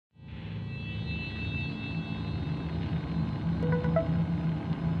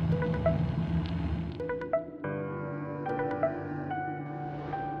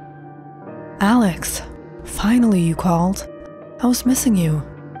Alex, finally you called. I was missing you.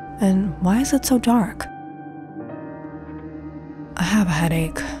 And why is it so dark? I have a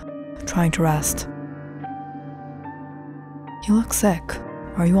headache. Trying to rest. You look sick.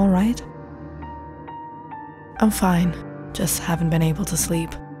 Are you alright? I'm fine. Just haven't been able to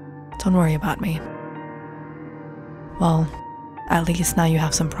sleep. Don't worry about me. Well, at least now you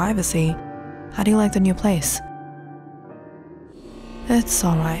have some privacy. How do you like the new place? It's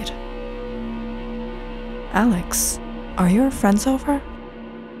alright. Alex, are your friends over?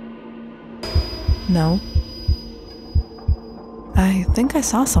 No. I think I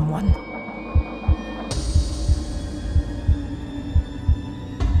saw someone.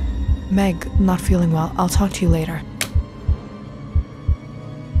 Meg, not feeling well. I'll talk to you later.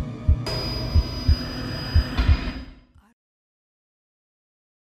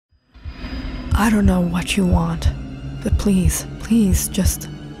 I don't know what you want, but please, please, just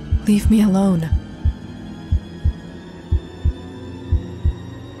leave me alone.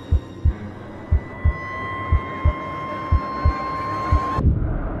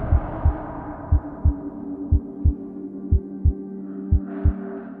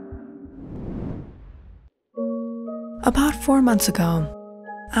 About 4 months ago,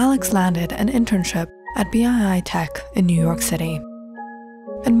 Alex landed an internship at BII Tech in New York City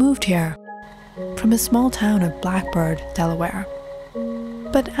and moved here from his small town of Blackbird, Delaware.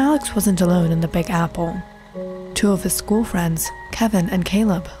 But Alex wasn't alone in the Big Apple. 2 of his school friends, Kevin and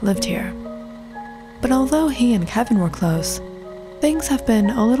Caleb, lived here. But although he and Kevin were close, things have been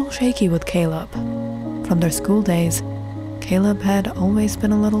a little shaky with Caleb. From their school days, Caleb had always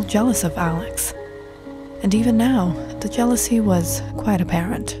been a little jealous of Alex. And even now, the jealousy was quite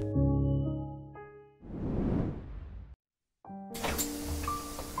apparent.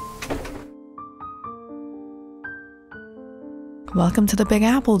 Welcome to the Big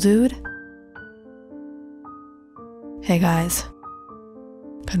Apple, dude. Hey guys.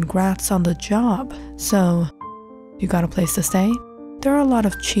 Congrats on the job. So, you got a place to stay? There are a lot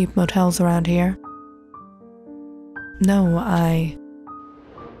of cheap motels around here. No,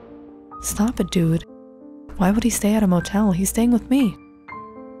 Stop it, dude. Why would he stay at a motel? He's staying with me.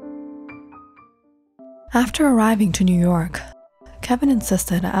 After arriving to New York, Kevin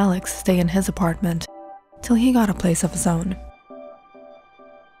insisted Alex stay in his apartment till he got a place of his own.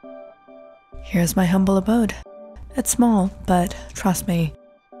 Here's my humble abode. It's small, but trust me,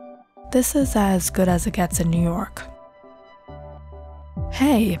 this is as good as it gets in New York.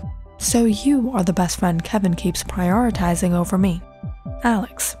 Hey, so you are the best friend Kevin keeps prioritizing over me,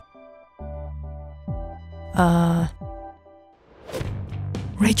 Alex.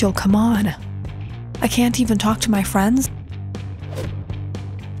 Rachel, come on. I can't even talk to my friends.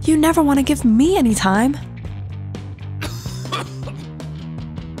 You never want to give me any time.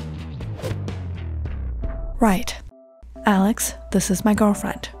 Right. Alex, this is my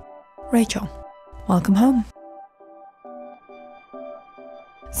girlfriend, Rachel. Welcome home.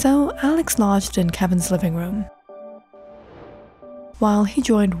 So Alex lodged in Kevin's living room, while he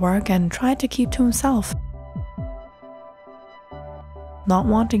joined work and tried to keep to himself, not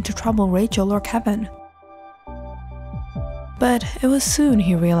wanting to trouble Rachel or Kevin. But it was soon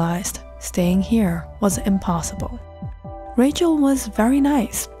he realized staying here was impossible. Rachel was very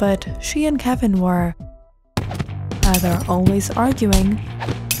nice, but she and Kevin were either always arguing,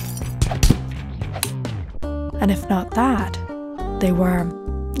 and if not that, they were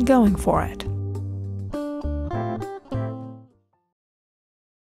going for it.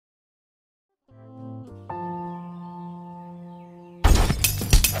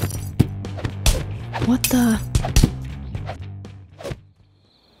 What the?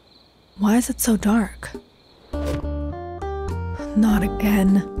 Why is it so dark? Not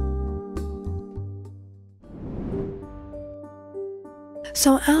again.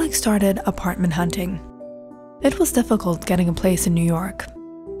 So Alex started apartment hunting. It was difficult getting a place in New York,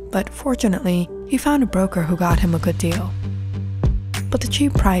 but fortunately, he found a broker who got him a good deal. But the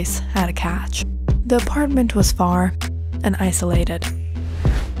cheap price had a catch. The apartment was far and isolated,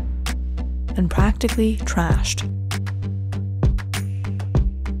 and practically trashed.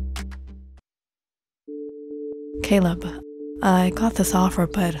 Caleb, I got this offer,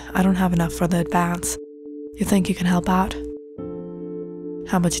 but I don't have enough for the advance. You think you can help out?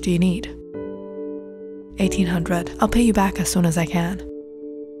 How much do you need? $1,800. I'll pay you back as soon as I can.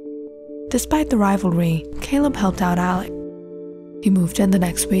 Despite the rivalry, Caleb helped out Alex. He moved in the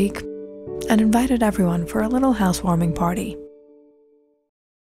next week and invited everyone for a little housewarming party.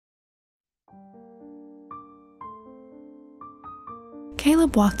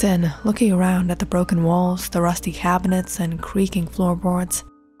 Caleb walked in, looking around at the broken walls, the rusty cabinets, and creaking floorboards.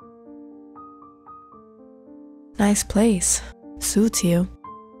 Nice place. Suits you.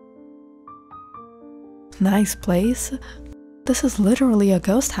 Nice place? This is literally a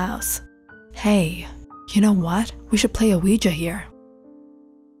ghost house. Hey, you know what? We should play a Ouija here.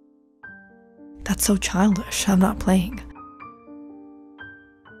 That's so childish. I'm not playing.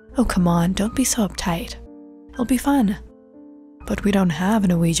 Oh, come on, don't be so uptight. It'll be fun. But we don't have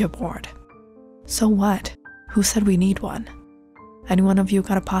an Ouija board. So what? Who said we need one? Any one of you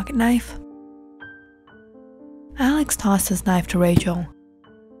got a pocket knife? Alex tossed his knife to Rachel,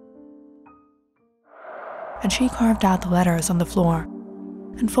 and she carved out the letters on the floor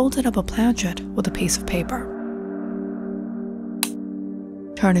and folded up a planchet with a piece of paper.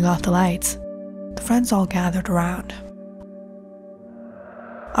 Turning off the lights, the friends all gathered around.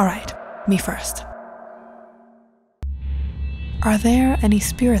 All right, me first. Are there any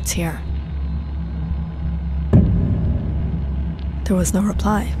spirits here? There was no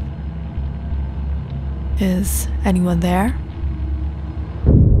reply. Is anyone there?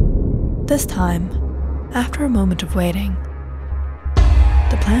 This time, after a moment of waiting,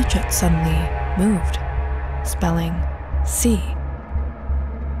 the planchet suddenly moved, spelling C.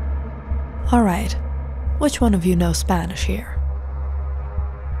 All right, which one of you knows Spanish here?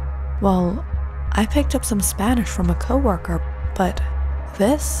 Well, I picked up some Spanish from a coworker, but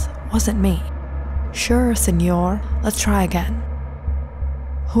this wasn't me. Sure, senor, let's try again.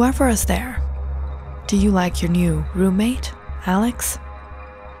 Whoever is there, do you like your new roommate, Alex?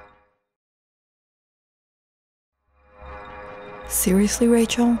 Seriously,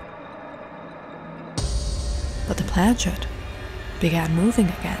 Rachel? But the planchet began moving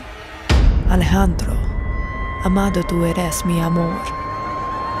again. Alejandro, amado tú eres mi amor.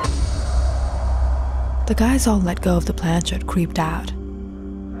 The guys all let go of the planchet, creeped out.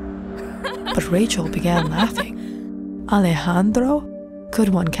 But Rachel began laughing. Alejandro? Good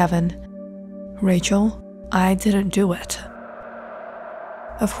one, Kevin. Rachel, I didn't do it.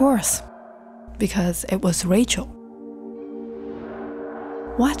 Of course, because it was Rachel.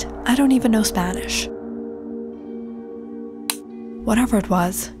 What? I don't even know Spanish. Whatever it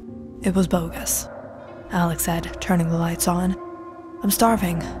was bogus, Alex said, turning the lights on. I'm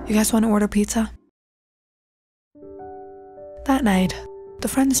starving. You guys want to order pizza? That night, the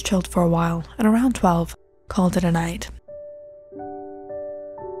friends chilled for a while and around 12 called it a night.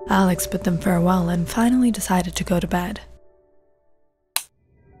 Alex bid them farewell and finally decided to go to bed.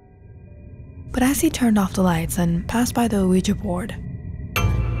 But as he turned off the lights and passed by the Ouija board,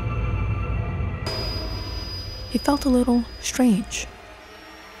 he felt a little strange.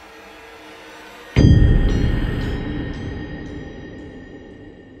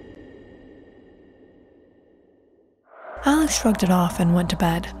 Alex shrugged it off and went to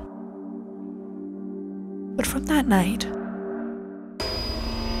bed. But from that night,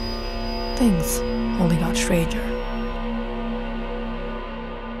 things only got stranger.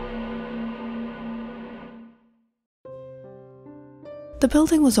 The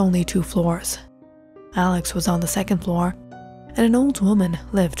building was only 2 floors. Alex was on the 2nd floor, and an old woman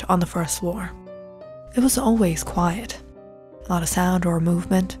lived on the 1st floor. It was always quiet, not a sound or a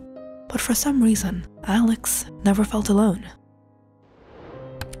movement, but for some reason, Alex never felt alone.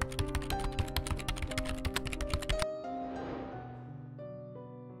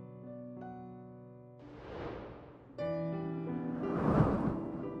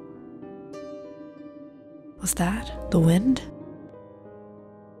 Was that the wind?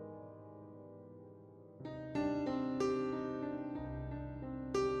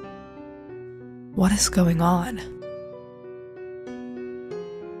 What is going on?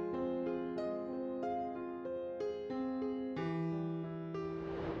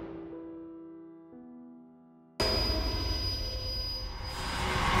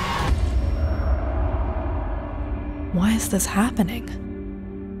 Why is this happening?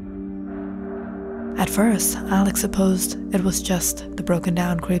 At first, Alex supposed it was just the broken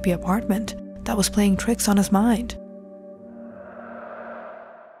down, creepy apartment that was playing tricks on his mind.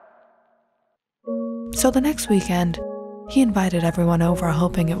 So the next weekend, he invited everyone over,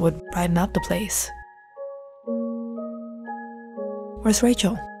 hoping it would brighten up the place. Where's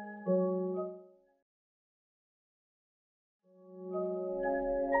Rachel?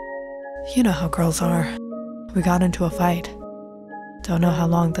 You know how girls are. We got into a fight. Don't know how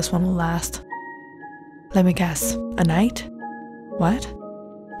long this one will last. Let me guess, a night? What?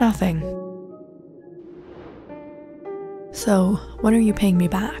 Nothing. So, when are you paying me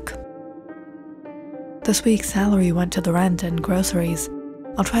back? This week's salary went to the rent and groceries.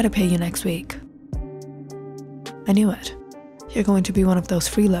 I'll try to pay you next week. I knew it. You're going to be one of those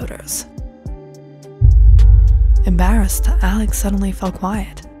freeloaders. Embarrassed, Alex suddenly fell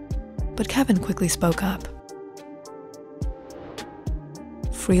quiet, but Kevin quickly spoke up.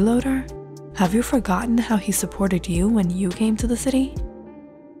 freeloader? Have you forgotten how he supported you when you came to the city?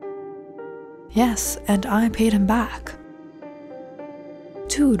 Yes, and I paid him back.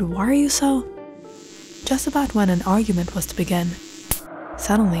 Dude, why are you so... Just about when an argument was to begin,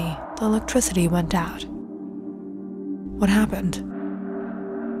 suddenly the electricity went out. What happened?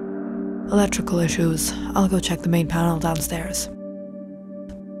 Electrical issues. I'll go check the main panel downstairs.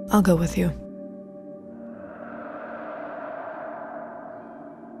 I'll go with you.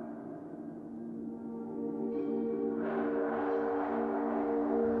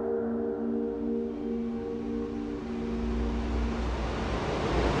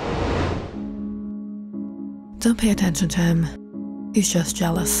 Don't pay attention to him. He's just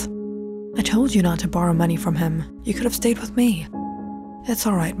jealous. I told you not to borrow money from him. You could have stayed with me. It's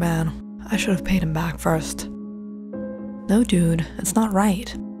alright, man. I should have paid him back first. No, dude, it's not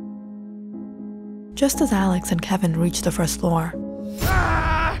right. Just as Alex and Kevin reached the first floor,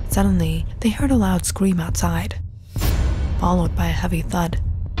 suddenly they heard a loud scream outside, followed by a heavy thud.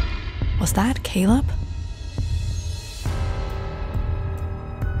 Was that Caleb?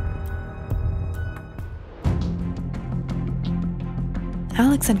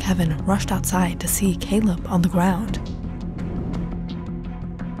 Alex and Kevin rushed outside to see Caleb on the ground.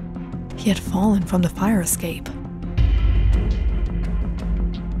 He had fallen from the fire escape.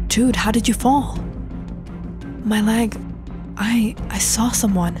 Dude, how did you fall? My leg... I saw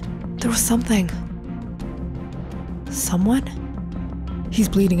someone. There was something. Someone? He's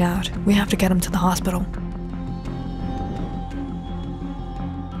bleeding out. We have to get him to the hospital.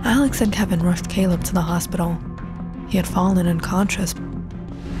 Alex and Kevin rushed Caleb to the hospital. He had fallen unconscious,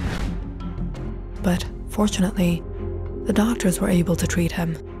 but fortunately, the doctors were able to treat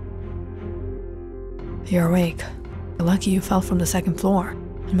him. You're awake. You're lucky you fell from the second floor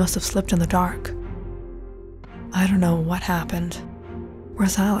and must have slipped in the dark. I don't know what happened.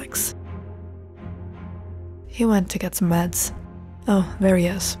 Where's Alex? He went to get some meds. Oh, there he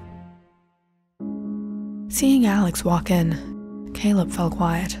is. Seeing Alex walk in, Caleb fell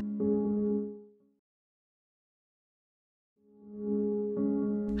quiet.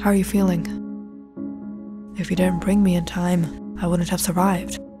 How are you feeling? If you didn't bring me in time, I wouldn't have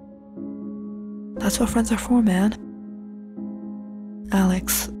survived. That's what friends are for, man.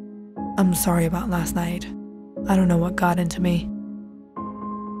 Alex, I'm sorry about last night. I don't know what got into me.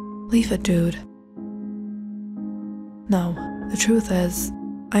 Leave it, dude. No, the truth is,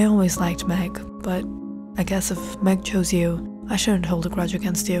 I always liked Meg, but I guess if Meg chose you, I shouldn't hold a grudge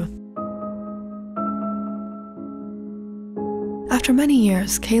against you. After many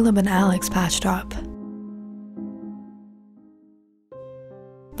years, Caleb and Alex patched up.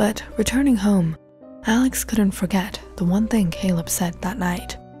 But returning home, Alex couldn't forget the one thing Caleb said that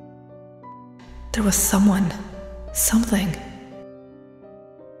night. There was someone, something.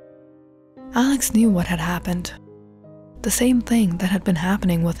 Alex knew what had happened. The same thing that had been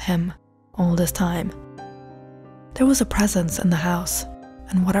happening with him all this time. There was a presence in the house,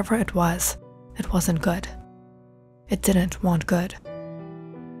 and whatever it wasn't good. It didn't want good.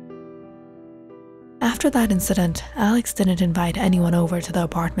 After that incident, Alex didn't invite anyone over to the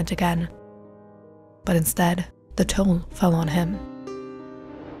apartment again. But instead, the toll fell on him.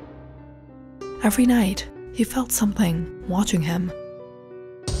 Every night, he felt something watching him.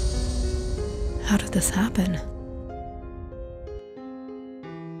 How did this happen?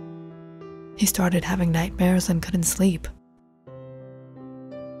 He started having nightmares and couldn't sleep.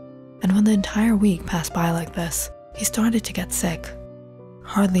 And when the entire week passed by like this, he started to get sick,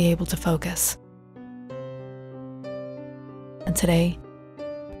 hardly able to focus. And today,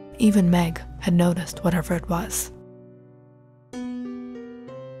 even Meg had noticed whatever it was.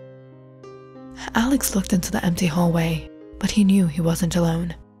 Alex looked into the empty hallway, but he knew he wasn't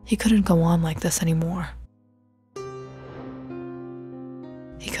alone. He couldn't go on like this anymore.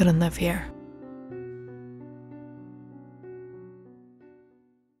 He couldn't live here.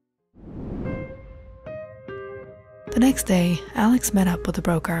 The next day, Alex met up with the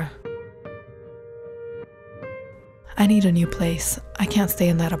broker. I need a new place. I can't stay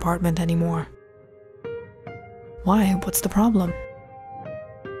in that apartment anymore. Why? What's the problem?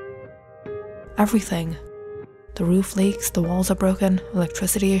 Everything. The roof leaks, the walls are broken,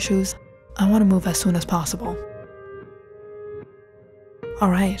 electricity issues. I want to move as soon as possible.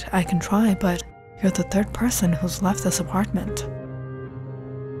 Alright, I can try, but you're the third person who's left this apartment.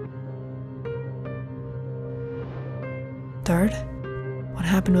 Third? What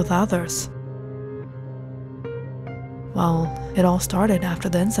happened with others? Well, it all started after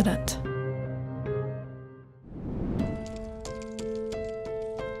the incident.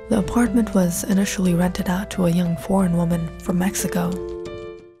 The apartment was initially rented out to a young foreign woman from Mexico.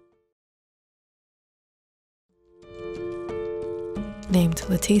 named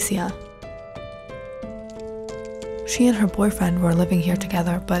Leticia. She and her boyfriend were living here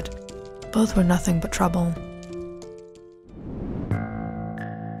together, but both were nothing but trouble.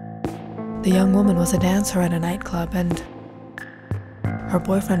 The young woman was a dancer at a nightclub, and her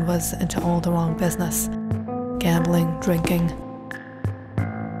boyfriend was into all the wrong business: gambling, drinking.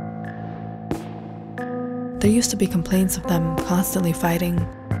 There used to be complaints of them constantly fighting,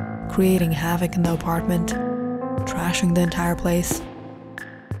 creating havoc in the apartment, trashing the entire place.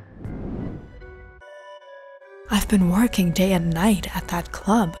 I've been working day and night at that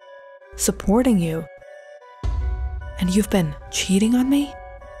club, supporting you, and you've been cheating on me?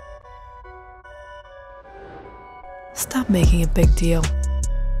 Stop making a big deal.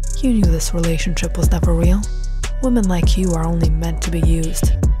 You knew this relationship was never real. Women like you are only meant to be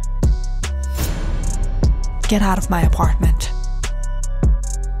used. Get out of my apartment.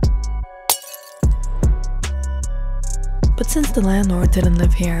 But since the landlord didn't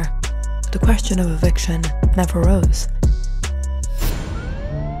live here, the question of eviction never rose.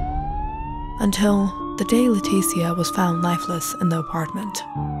 Until the day Leticia was found lifeless in the apartment.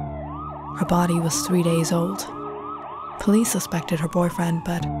 Her body was 3 days old. Police suspected her boyfriend,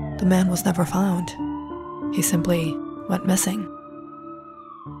 but the man was never found. He simply went missing.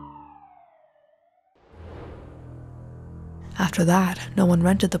 After that, no one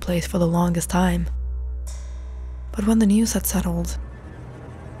rented the place for the longest time. But when the news had settled,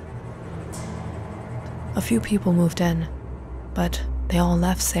 a few people moved in, but they all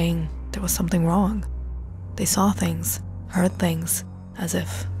left saying there was something wrong. They saw things, heard things, as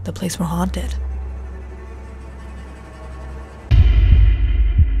if the place were haunted.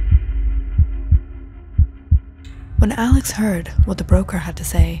 When Alex heard what the broker had to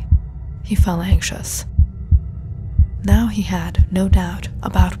say, he felt anxious. Now he had no doubt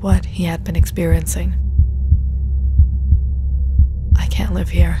about what he had been experiencing. I can't live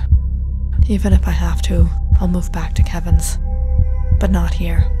here. Even if I have to, I'll move back to Kevin's. But not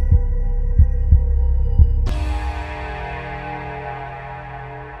here.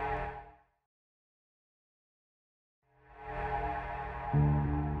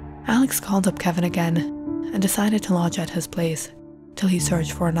 Alex called up Kevin again and decided to lodge at his place till he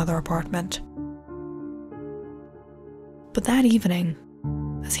searched for another apartment. But that evening,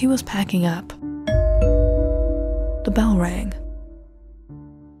 as he was packing up, the bell rang.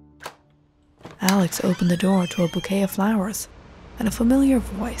 Alex opened the door to a bouquet of flowers and a familiar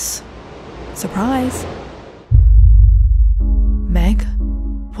voice. Surprise! Meg?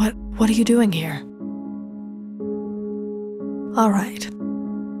 What are you doing here? Alright.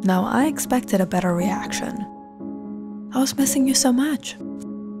 Now I expected a better reaction. I was missing you so much,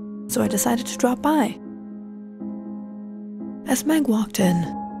 so I decided to drop by. As Meg walked in,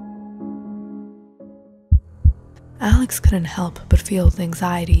 Alex couldn't help but feel the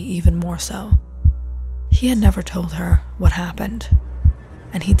anxiety even more so. He had never told her what happened,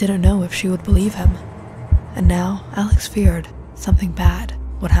 and he didn't know if she would believe him. And now Alex feared something bad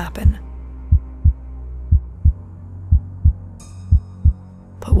would happen.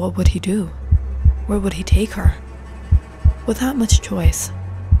 But what would he do? Where would he take her? Without much choice,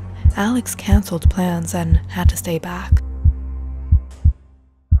 Alex cancelled plans and had to stay back.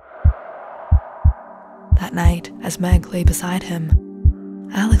 That night, as Meg lay beside him,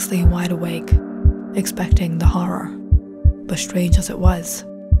 Alex lay wide awake, expecting the horror. But strange as it was,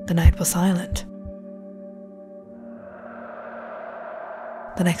 the night was silent.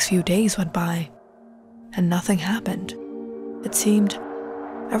 The next few days went by, and nothing happened. It seemed,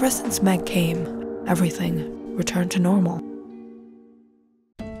 ever since Meg came, everything returned to normal.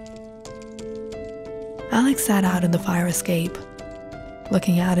 Alex sat out in the fire escape,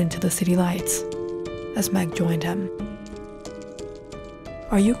 looking out into the city lights, as Meg joined him.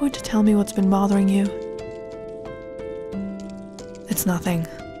 Are you going to tell me what's been bothering you? It's nothing.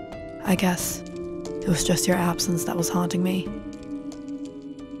 I guess it was just your absence that was haunting me.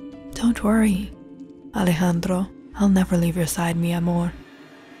 Don't worry, Alejandro. I'll never leave your side, mi amor.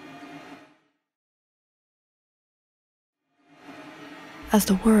 As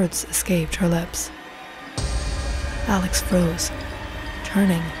the words escaped her lips, Alex froze,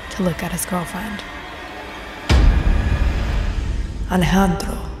 turning to look at his girlfriend.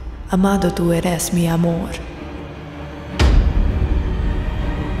 Alejandro, amado tú eres mi amor.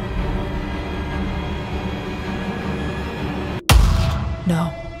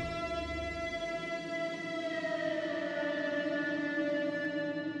 No.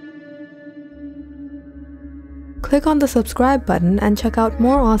 Click on the subscribe button and check out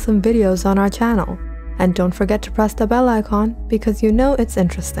more awesome videos on our channel. And don't forget to press the bell icon because you know it's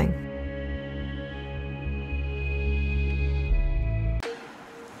interesting.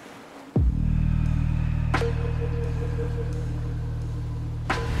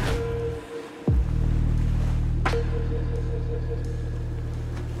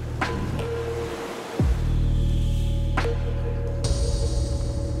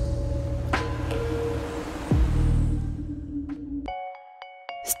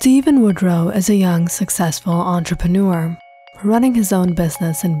 Stephen Woodrow is a young, successful entrepreneur running his own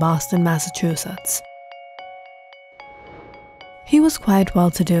business in Boston, Massachusetts. He was quite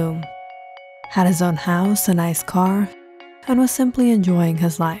well-to-do, had his own house, a nice car, and was simply enjoying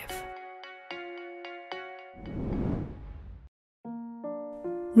his life.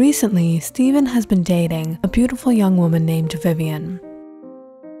 Recently, Stephen has been dating a beautiful young woman named Vivian.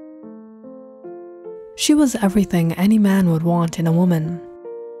 She was everything any man would want in a woman.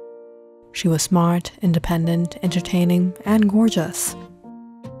 She was smart, independent, entertaining, and gorgeous.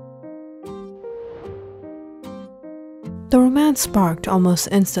 The romance sparked almost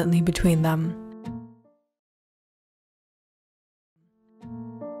instantly between them,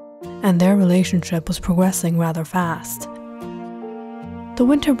 and their relationship was progressing rather fast. The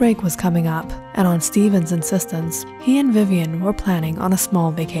winter break was coming up, and on Stephen's insistence, he and Vivian were planning on a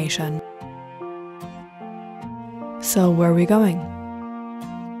small vacation. So where are we going?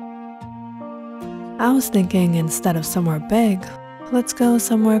 I was thinking instead of somewhere big, let's go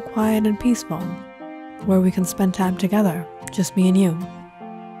somewhere quiet and peaceful, where we can spend time together, just me and you.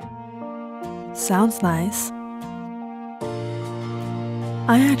 Sounds nice.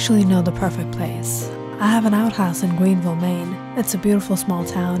 I actually know the perfect place. I have an outhouse in Greenville, Maine. It's a beautiful small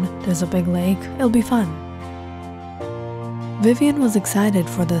town, there's a big lake, it'll be fun. Vivian was excited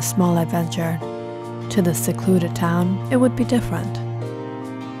for this small adventure. To this secluded town, it would be different.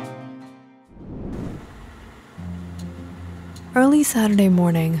 Early Saturday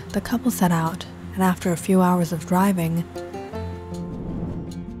morning, the couple set out, and after a few hours of driving,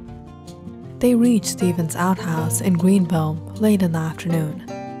 they reached Stephen's outhouse in Greenville late in the afternoon.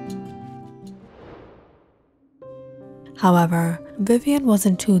 However, Vivian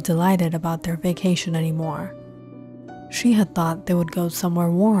wasn't too delighted about their vacation anymore. She had thought they would go somewhere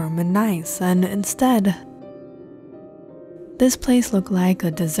warm and nice, and instead, this place looked like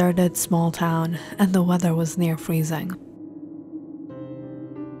a deserted small town, and the weather was near freezing.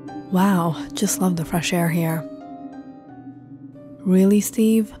 Wow, just love the fresh air here. Really,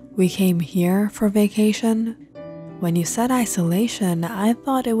 Steve? We came here for vacation? When you said isolation, I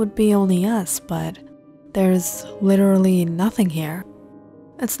thought it would be only us, but there's literally nothing here.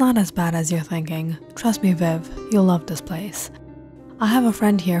 It's not as bad as you're thinking. Trust me, Viv, you'll love this place. I have a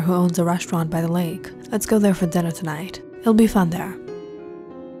friend here who owns a restaurant by the lake. Let's go there for dinner tonight. It'll be fun there.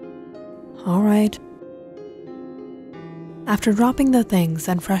 Alright. After dropping their things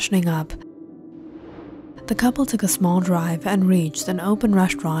and freshening up, the couple took a small drive and reached an open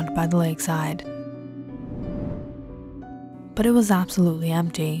restaurant by the lakeside. But it was absolutely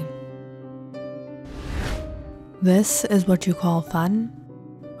empty. This is what you call fun?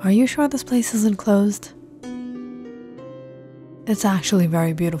 Are you sure this place isn't closed? It's actually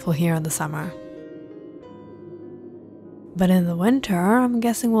very beautiful here in the summer. But in the winter, I'm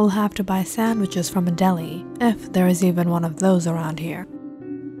guessing we'll have to buy sandwiches from a deli, if there is even one of those around here.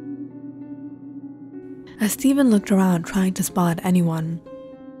 As Stephen looked around trying to spot anyone,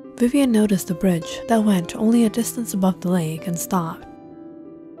 Vivian noticed a bridge that went only a distance above the lake and stopped.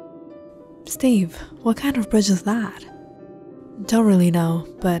 Steve, what kind of bridge is that? Don't really know,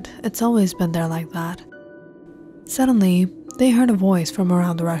 but it's always been there like that. Suddenly, they heard a voice from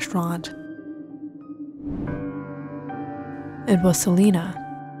around the restaurant. It was Selena.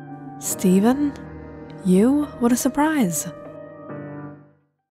 Stephen? You? What a surprise!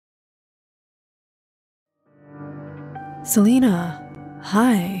 Selena,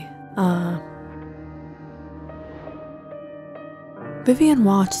 hi, Vivian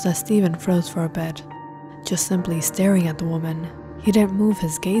watched as Stephen froze for a bit, just simply staring at the woman. He didn't move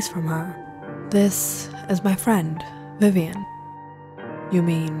his gaze from her. This is my friend, Vivian. You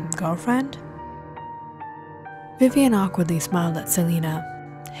mean girlfriend? Vivian awkwardly smiled at Selena.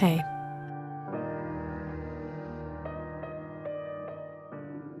 Hey.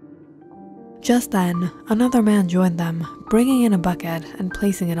 Just then, another man joined them, bringing in a bucket and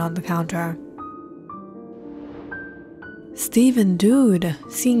placing it on the counter. Stephen, dude,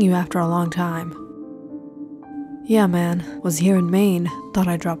 seeing you after a long time. Yeah, man, was here in Maine, thought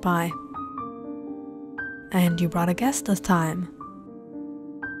I'd drop by. And you brought a guest this time.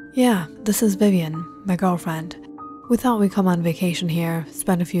 Yeah, this is Vivian, my girlfriend. We thought we'd come on vacation here,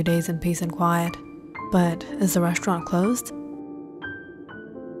 spend a few days in peace and quiet. But is the restaurant closed?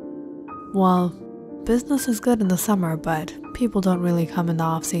 Well, business is good in the summer, but people don't really come in the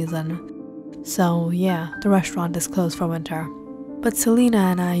off-season. So yeah, the restaurant is closed for winter. But Selena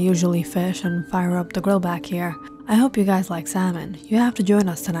and I usually fish and fire up the grill back here. I hope you guys like salmon. You have to join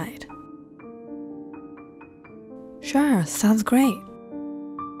us tonight. Sure, sounds great.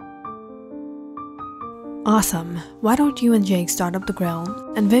 Awesome. Why don't you and Jake start up the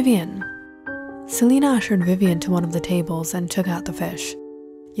grill? And Vivian? Selena ushered Vivian to one of the tables and took out the fish.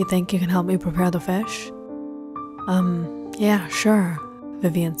 You think you can help me prepare the fish? Yeah, sure,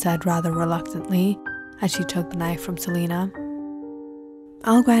 Vivian said rather reluctantly as she took the knife from Selena.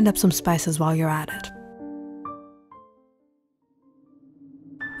 I'll grind up some spices while you're at it.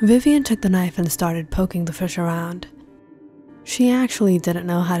 Vivian took the knife and started poking the fish around. She actually didn't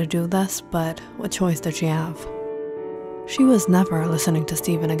know how to do this, but what choice did she have? She was never listening to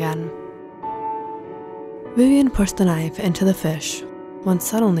Steven again. Vivian pushed the knife into the fish when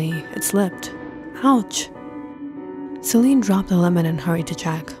suddenly it slipped. Ouch! Celine dropped the lemon and hurried to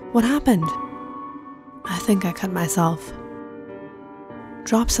check. What happened? I think I cut myself.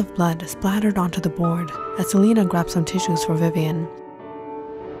 Drops of blood splattered onto the board as Selena grabbed some tissues for Vivian.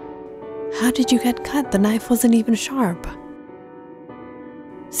 How did you get cut? The knife wasn't even sharp.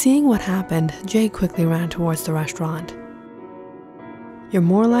 Seeing what happened, Jay quickly ran towards the restaurant. You're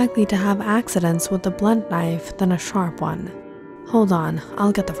more likely to have accidents with a blunt knife than a sharp one. Hold on,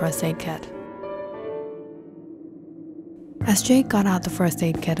 I'll get the first aid kit. As Jake got out the first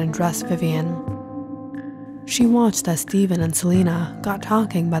aid kit and dressed Vivian, she watched as Steven and Selena got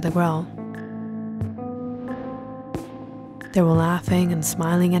talking by the grill. They were laughing and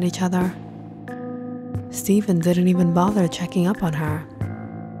smiling at each other. Steven didn't even bother checking up on her.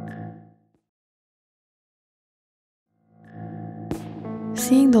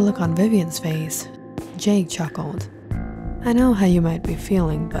 Seeing the look on Vivian's face, Jake chuckled. I know how you might be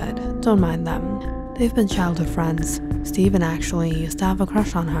feeling, but don't mind them. They've been childhood friends. Steven actually used to have a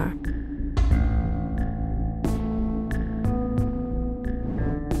crush on her.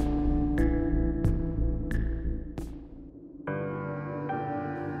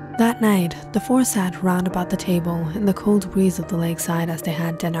 That night, the four sat round about the table in the cold breeze of the lakeside as they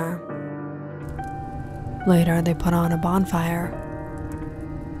had dinner. Later, they put on a bonfire.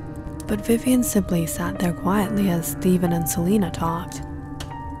 But Vivian simply sat there quietly as Steven and Selena talked.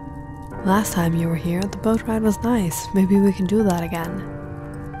 Last time you were here, the boat ride was nice. Maybe we can do that again.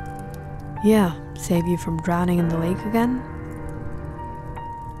 Yeah, save you from drowning in the lake again?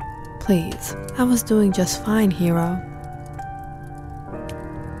 Please, I was doing just fine, hero.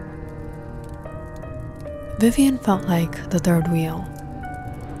 Vivian felt like the third wheel.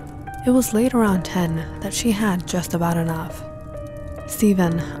 It was late around 10 that she had just about enough.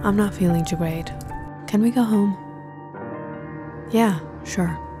 Steven, I'm not feeling too great. Can we go home? Yeah,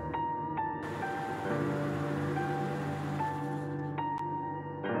 sure.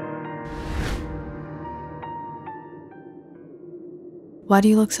 Why do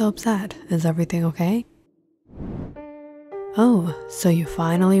you look so upset? Is everything okay? Oh, so you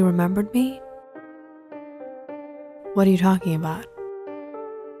finally remembered me? What are you talking about?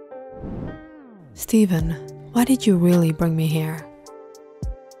 Steven, why did you really bring me here?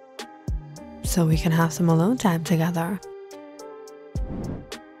 So we can have some alone time together.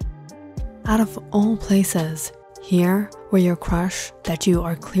 Out of all places, here where your crush that you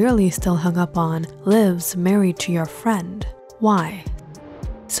are clearly still hung up on lives married to your friend. Why?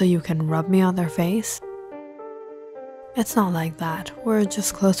 So you can rub me on their face? It's not like that. We're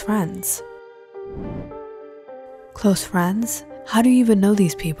just close friends. Close friends? How do you even know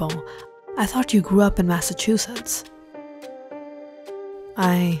these people? I thought you grew up in Massachusetts.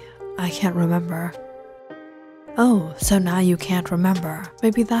 I can't remember. Oh, so now you can't remember.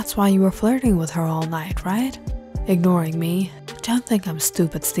 Maybe that's why you were flirting with her all night, right? Ignoring me. Don't think I'm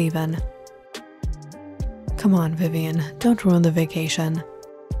stupid, Steven. Come on, Vivian, don't ruin the vacation.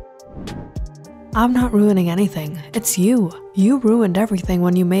 I'm not ruining anything. It's you. You ruined everything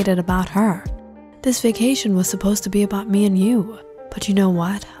when you made it about her. This vacation was supposed to be about me and you. But you know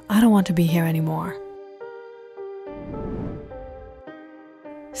what? I don't want to be here anymore.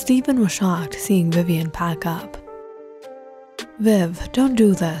 Steven was shocked seeing Vivian pack up. Viv, don't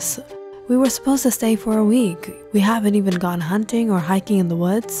do this. We were supposed to stay for a week. We haven't even gone hunting or hiking in the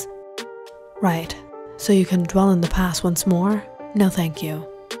woods. Right, so you can dwell in the past once more? No thank you.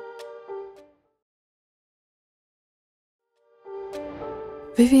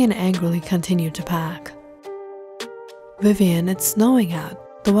 Vivian angrily continued to pack. Vivian, it's snowing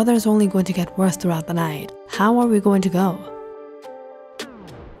out. The weather's only going to get worse throughout the night. How are we going to go?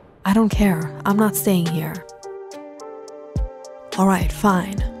 I don't care. I'm not staying here. Alright,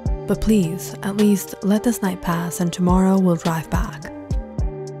 fine. But please, at least let this night pass and tomorrow we'll drive back.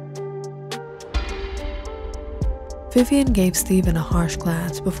 Vivian gave Steven a harsh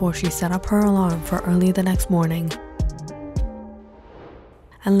glance before she set up her alarm for early the next morning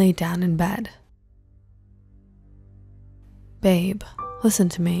and laid down in bed. Babe, listen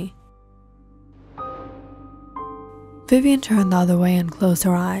to me. Vivian turned the other way and closed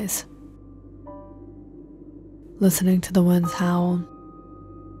her eyes, listening to the winds howl.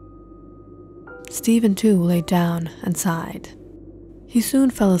 Stephen too laid down and sighed. He soon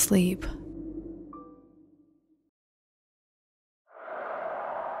fell asleep.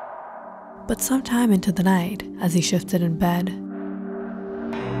 But sometime into the night, as he shifted in bed,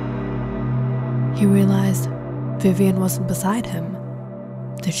 he realized Vivian wasn't beside him.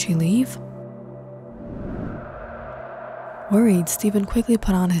 Did she leave? Worried, Stephen quickly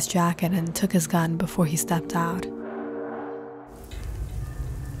put on his jacket and took his gun before he stepped out.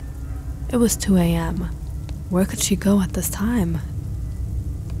 It was 2 a.m. Where could she go at this time?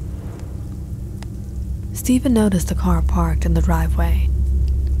 Stephen noticed the car parked in the driveway,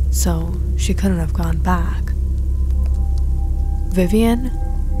 so she couldn't have gone back. Vivian?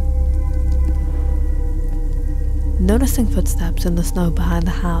 Noticing footsteps in the snow behind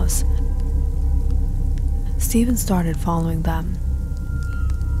the house, Stephen started following them.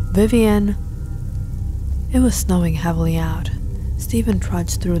 Vivian! It was snowing heavily out. Stephen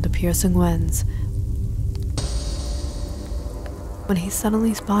trudged through the piercing winds when he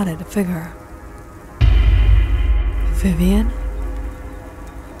suddenly spotted a figure. Vivian?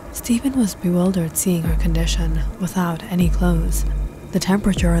 Stephen was bewildered seeing her condition without any clothes, the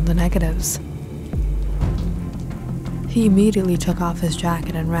temperature in the negatives. He immediately took off his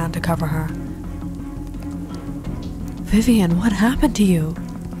jacket and ran to cover her. Vivian, what happened to you?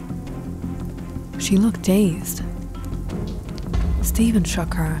 She looked dazed. Stephen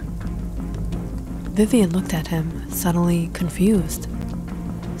shook her. Vivian looked at him, suddenly confused.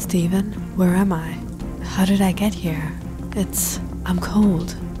 Stephen, where am I? How did I get here? I'm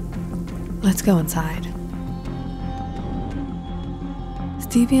cold. Let's go inside.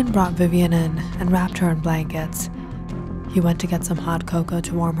 Stephen brought Vivian in and wrapped her in blankets. He went to get some hot cocoa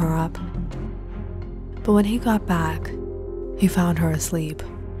to warm her up. But when he got back, he found her asleep.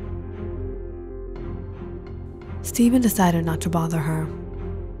 Stephen decided not to bother her,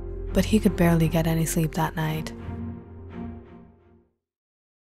 but he could barely get any sleep that night.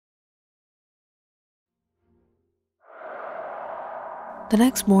 The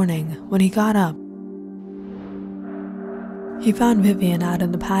next morning, when he got up, he found Vivian out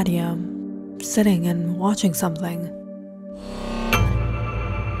in the patio, sitting and watching something.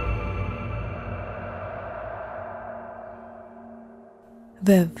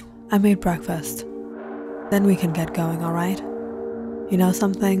 Viv, I made breakfast. Then we can get going, alright? You know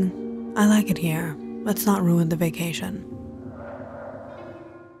something? I like it here. Let's not ruin the vacation.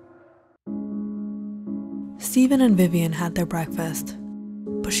 Stephen and Vivian had their breakfast,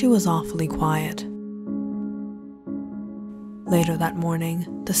 but she was awfully quiet. Later that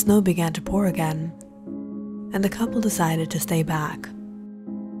morning, the snow began to pour again, and the couple decided to stay back.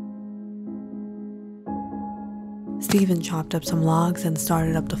 Stephen chopped up some logs and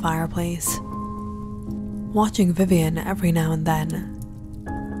started up the fireplace, watching Vivian every now and then.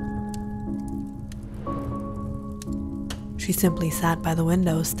 She simply sat by the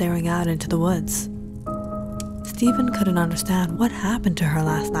window staring out into the woods. Stephen couldn't understand what happened to her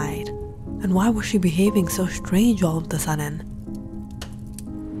last night, and why was she behaving so strange all of a sudden.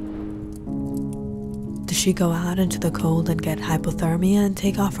 Did she go out into the cold and get hypothermia and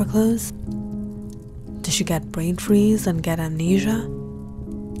take off her clothes? Did she get brain freeze and get amnesia?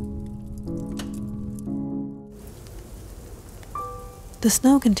 The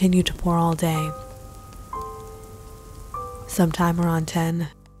snow continued to pour all day. Sometime around 10,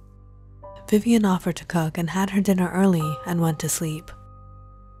 Vivian offered to cook and had her dinner early and went to sleep.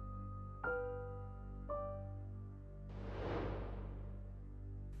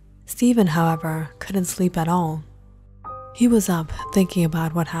 Stephen, however, couldn't sleep at all. He was up thinking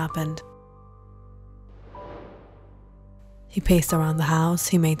about what happened. He paced around the house,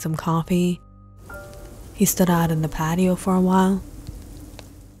 he made some coffee, he stood out in the patio for a while,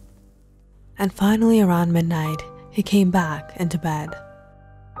 and finally around midnight, he came back into bed.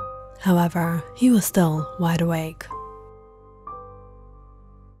 However, he was still wide awake.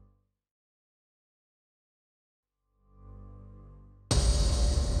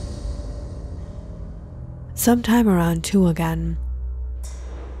 Sometime around 2 again,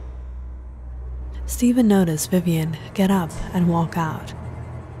 Stephen noticed Vivian get up and walk out.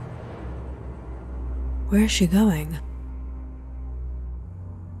 Where is she going?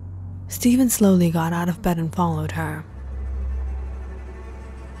 Stephen slowly got out of bed and followed her.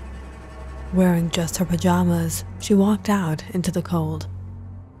 Wearing just her pajamas, she walked out into the cold.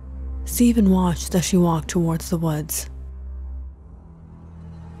 Stephen watched as she walked towards the woods.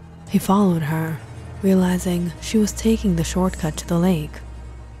 He followed her, realizing she was taking the shortcut to the lake.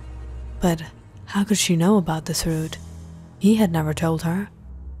 But how could she know about this route? he had never told her.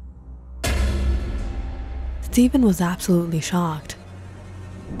 Stephen was absolutely shocked.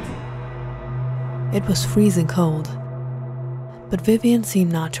 It was freezing cold, but Vivian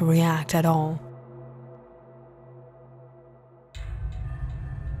seemed not to react at all.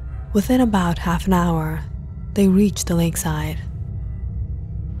 Within about half an hour, they reached the lakeside.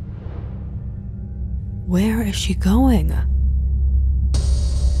 Where is she going?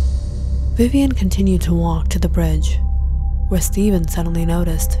 Vivian continued to walk to the bridge, where Stephen suddenly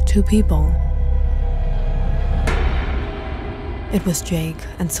noticed two people. It was Jake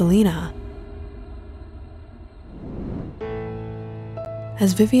and Selena.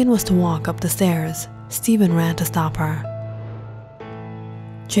 As Vivian was to walk up the stairs, Stephen ran to stop her.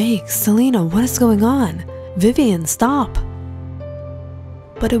 Jake, Selena, what is going on? Vivian, stop!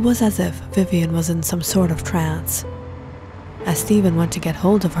 But it was as if Vivian was in some sort of trance. As Stephen went to get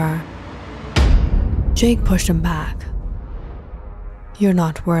hold of her, Jake pushed him back. You're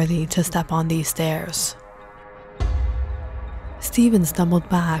not worthy to step on these stairs. Stephen stumbled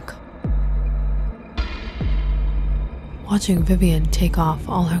back, watching Vivian take off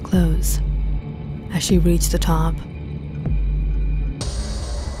all her clothes. As she reached the top,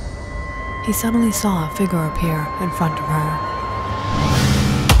 he suddenly saw a figure appear in front of her,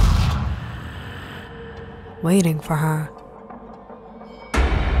 waiting for her.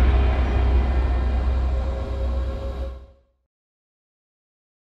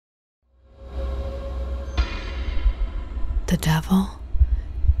 The devil?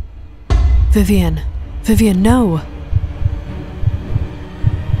 Vivian! Vivian, no!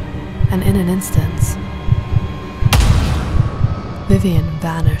 And in an instant, Vivian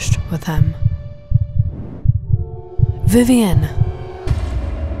vanished with him. Vivian!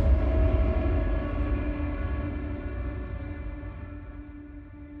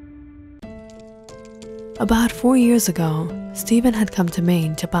 About 4 years ago, Stephen had come to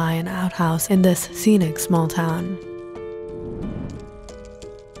Maine to buy an outhouse in this scenic small town.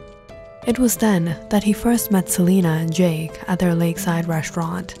 It was then that he first met Selena and Jake at their lakeside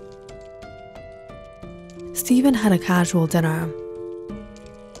restaurant. Stephen had a casual dinner,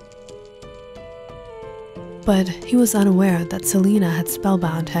 but he was unaware that Selena had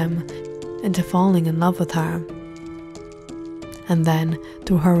spellbound him into falling in love with her, and then,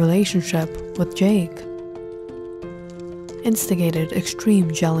 through her relationship with Jake, instigated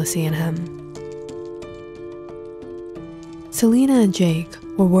extreme jealousy in him. Selena and Jake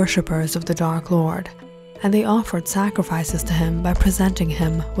were worshippers of the Dark Lord, and they offered sacrifices to him by presenting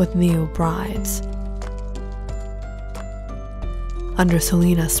him with new brides. Under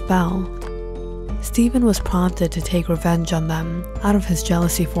Selena's spell, Stephen was prompted to take revenge on them out of his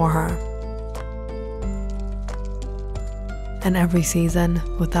jealousy for her. And every season,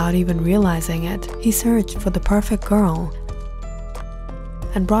 without even realizing it, he searched for the perfect girl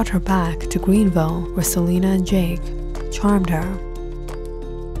and brought her back to Greenville, where Selena and Jake charmed her.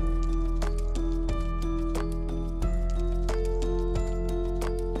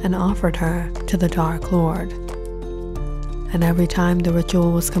 And offered her to the Dark Lord. And every time the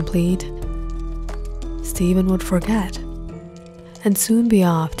ritual was complete, Stephen would forget and soon be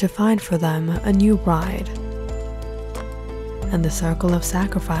off to find for them a new bride. And the circle of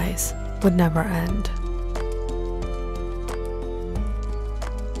sacrifice would never end.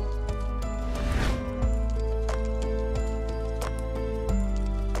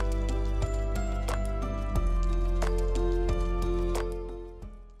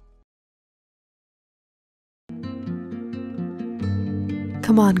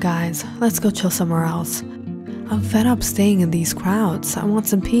 Come on guys, let's go chill somewhere else. I'm fed up staying in these crowds. I want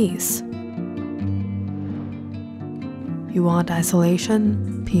some peace. You want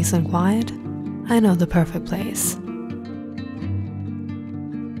isolation, peace and quiet? I know the perfect place.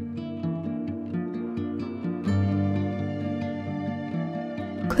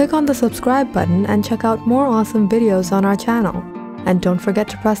 Click on the subscribe button and check out more awesome videos on our channel. And don't forget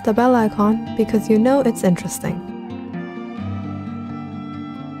to press the bell icon because you know it's interesting.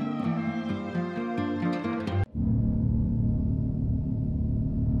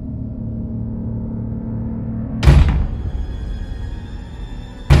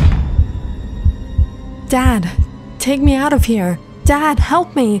 Dad, take me out of here. Dad,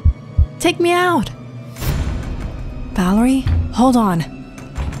 help me. Take me out. Valerie, hold on.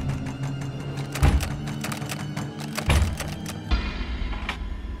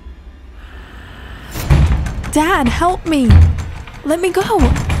 Dad, help me. Let me go.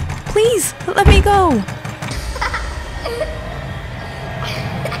 Please, let me go.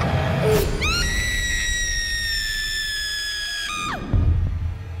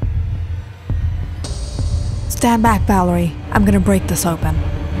 Stand back, Valerie. I'm gonna break this open.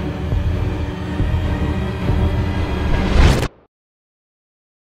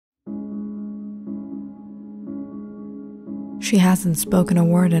 She hasn't spoken a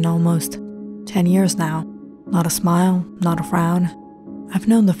word in almost 10 years now. Not a smile, not a frown. I've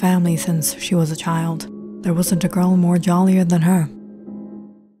known the family since she was a child. There wasn't a girl more jollier than her.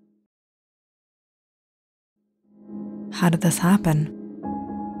 How did this happen?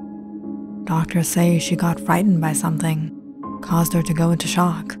 Doctors say she got frightened by something, caused her to go into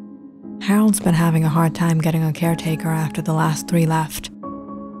shock. Harold's been having a hard time getting a caretaker after the last 3 left.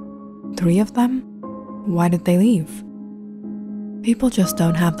 3 of them? Why did they leave? People just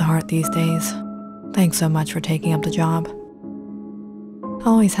don't have the heart these days. Thanks so much for taking up the job.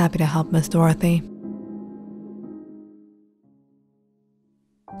 Always happy to help, Miss Dorothy.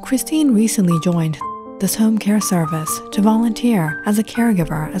 Christine recently joined this home care service to volunteer as a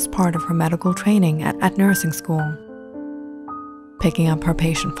caregiver as part of her medical training at nursing school. Picking up her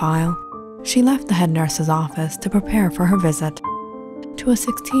patient file, she left the head nurse's office to prepare for her visit to a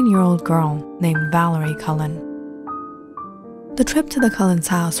 16-year-old girl named Valerie Cullen. The trip to the Cullens'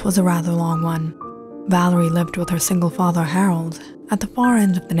 house was a rather long one. Valerie lived with her single father, Harold, at the far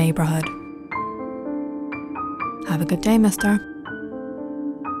end of the neighborhood. Have a good day, mister.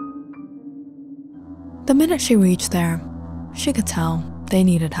 The minute she reached there, she could tell they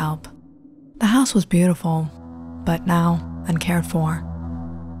needed help. The house was beautiful, but now uncared for.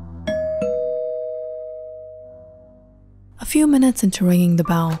 A few minutes into ringing the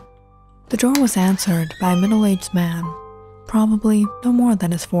bell, the door was answered by a middle-aged man, probably no more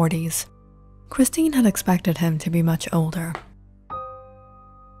than his 40s. Christine had expected him to be much older.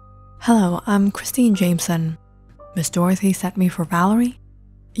 Hello, I'm Christine Jameson. Miss Dorothy sent me for Valerie?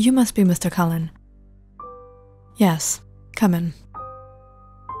 You must be Mr. Cullen. Yes, come in.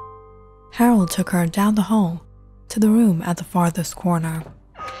 Harold took her down the hall to the room at the farthest corner.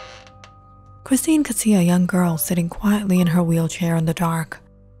 Christine could see a young girl sitting quietly in her wheelchair in the dark.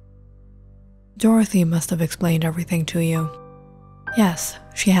 Dorothy must have explained everything to you. Yes,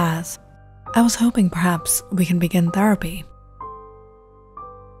 she has. I was hoping perhaps we can begin therapy.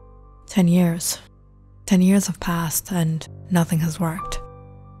 10 years. 10 years have passed and nothing has worked.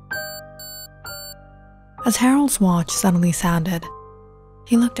 As Harold's watch suddenly sounded,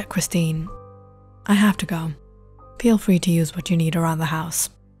 he looked at Christine. I have to go. Feel free to use what you need around the house.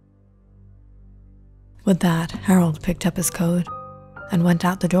 With that, Harold picked up his coat and went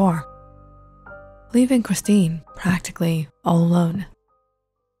out the door, leaving Christine practically all alone.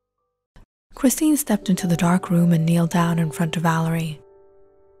 Christine stepped into the dark room and kneeled down in front of Valerie.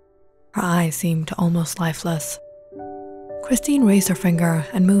 Her eyes seemed almost lifeless. Christine raised her finger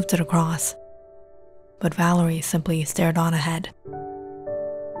and moved it across, but Valerie simply stared on ahead.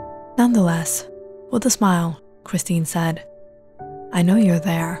 Nonetheless, with a smile, Christine said, I know you're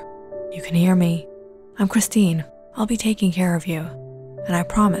there. You can hear me. I'm Christine. I'll be taking care of you, and I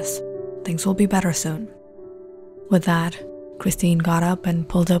promise things will be better soon. With that, Christine got up and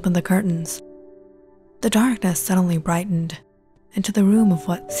pulled open the curtains. The darkness suddenly brightened into the room of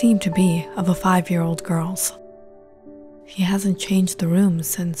what seemed to be of a 5-year-old girl's. He hasn't changed the room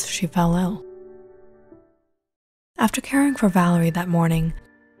since she fell ill. After caring for Valerie that morning,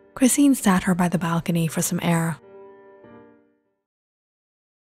 Christine sat her by the balcony for some air.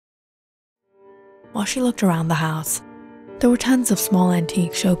 While she looked around the house, there were tons of small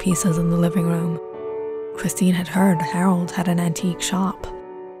antique showpieces in the living room. Christine had heard Harold had an antique shop.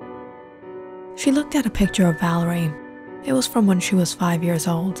 She looked at a picture of Valerie. It was from when she was 5 years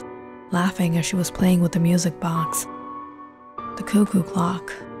old, laughing as she was playing with the music box, the cuckoo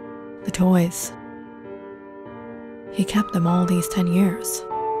clock, the toys. He kept them all these 10 years.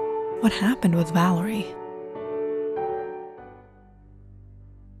 What happened with Valerie?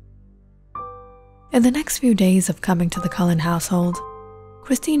 In the next few days of coming to the Cullen household,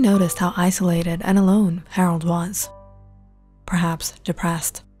 Christine noticed how isolated and alone Harold was. Perhaps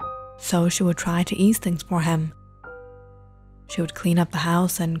depressed, so she would try to ease things for him. She would clean up the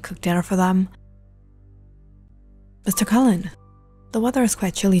house and cook dinner for them. Mr. Cullen, the weather is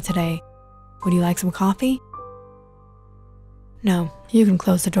quite chilly today. Would you like some coffee? No, you can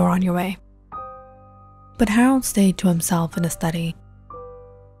close the door on your way. But Harold stayed to himself in his study.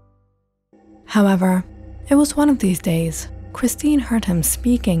 However, it was one of these days Christine heard him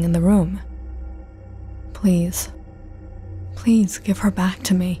speaking in the room. Please, please give her back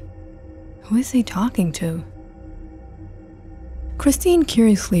to me. Who is he talking to? Christine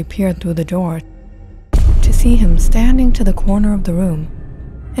curiously peered through the door to see him standing to the corner of the room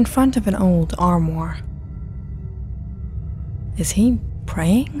in front of an old armoire. Is he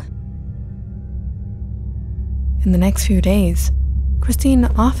praying? In the next few days, Christine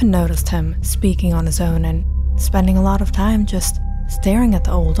often noticed him speaking on his own and spending a lot of time just staring at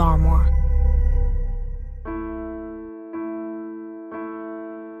the old armoire.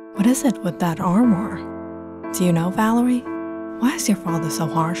 What is it with that armoire? Do you know, Valerie? Why is your father so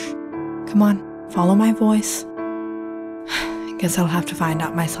harsh? Come on, follow my voice. Guess I'll have to find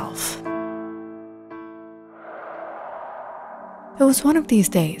out myself. It was one of these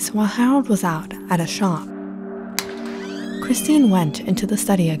days while Harold was out at a shop. Christine went into the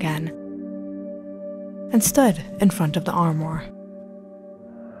study again and stood in front of the armoire.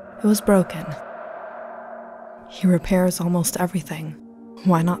 It was broken. He repairs almost everything.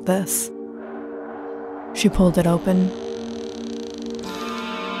 Why not this? She pulled it open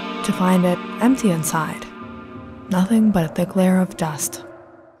to find it empty inside. Nothing but a thick layer of dust.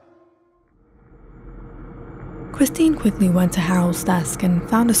 Christine quickly went to Harold's desk and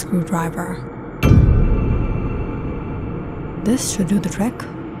found a screwdriver. This should do the trick.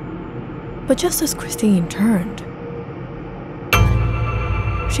 But just as Christine turned,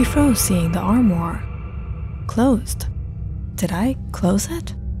 she froze, seeing the armoire closed. Did I close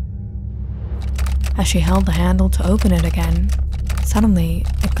it? As she held the handle to open it again, suddenly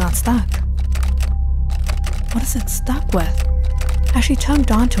it got stuck. What is it stuck with? As she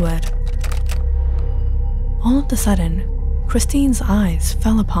tugged onto it, all of a sudden, Christine's eyes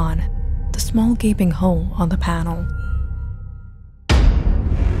fell upon the small gaping hole on the panel.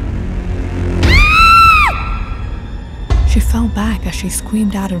 She fell back as she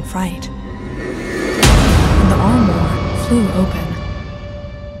screamed out in fright, and the armoire flew open.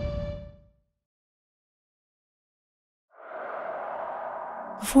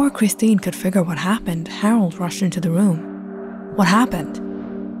 Before Christine could figure what happened, Harold rushed into the room. What happened?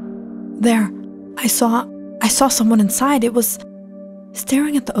 There, I saw someone inside. It was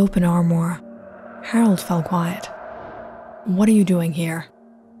staring at the open armoire. Harold fell quiet. What are you doing here?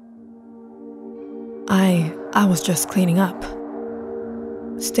 I was just cleaning up.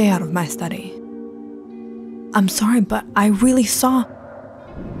 Stay out of my study. I'm sorry, but I really saw...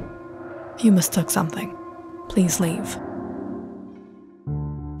 You mistook something. Please leave.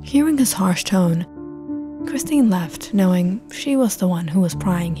 Hearing his harsh tone, Christine left, knowing she was the one who was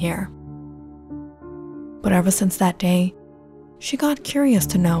prying here. But ever since that day, she got curious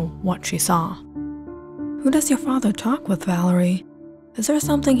to know what she saw. Who does your father talk with, Valerie? Is there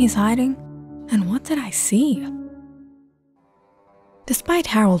something he's hiding? And what did I see? Despite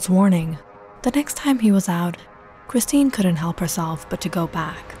Harold's warning, the next time he was out, Christine couldn't help herself but to go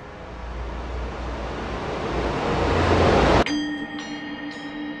back.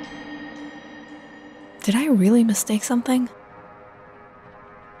 Did I really mistake something?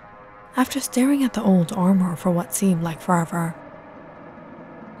 After staring at the old armor for what seemed like forever,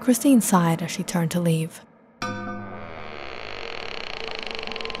 Christine sighed as she turned to leave.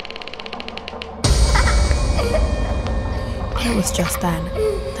 It was just then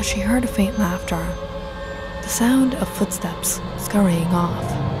that she heard a faint laughter, the sound of footsteps scurrying off.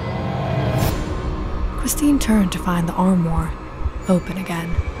 Christine turned to find the armoire open again.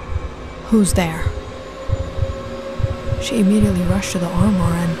 Who's there? She immediately rushed to the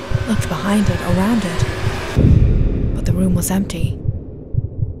armoire and looked behind it, around it. But the room was empty.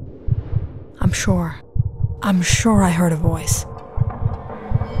 I'm sure I heard a voice.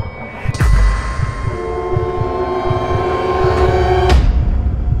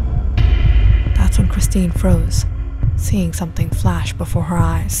 That's when Christine froze, seeing something flash before her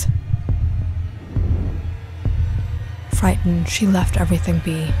eyes. Frightened, she left everything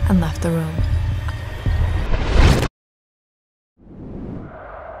be and left the room.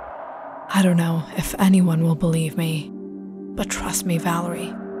 I don't know if anyone will believe me, but trust me,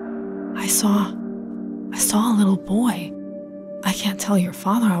 Valerie. I saw a little boy. I can't tell your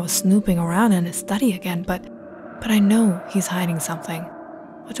father I was snooping around in his study again, but I know he's hiding something.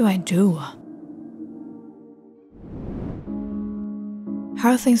 What do I do?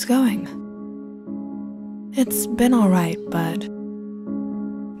 How are things going? It's been alright, but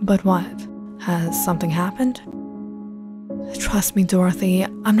what? Has something happened? Trust me, Dorothy,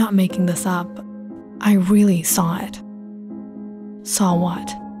 I'm not making this up. I really saw it. Saw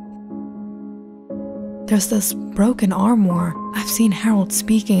what? There's this broken armoire. I've seen Harold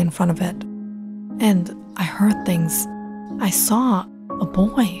speaking in front of it. And I heard things. I saw a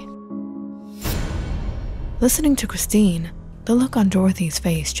boy. Listening to Christine, the look on Dorothy's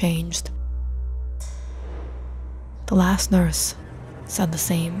face changed. The last nurse said the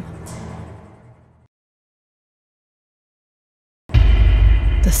same.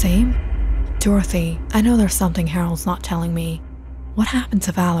 The same? Dorothy, I know there's something Harold's not telling me. What happened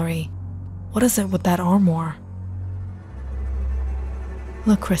to Valerie? What is it with that armoire?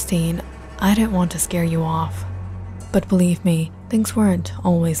 Look, Christine, I didn't want to scare you off, but believe me, things weren't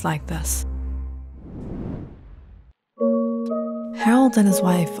always like this. Harold and his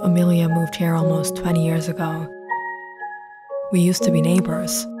wife, Amelia, moved here almost 20 years ago. We used to be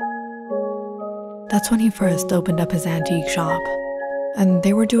neighbors. That's when he first opened up his antique shop, and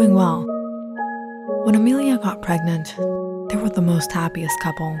they were doing well. When Amelia got pregnant, they were the most happiest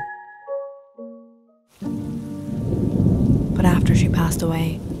couple. But after she passed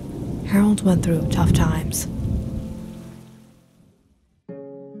away, Harold went through tough times.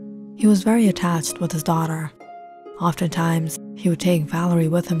 He was very attached with his daughter. Oftentimes, he would take Valerie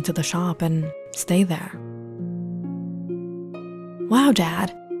with him to the shop and stay there. Wow,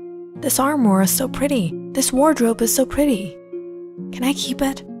 Dad, this armoire is so pretty. This wardrobe is so pretty. Can I keep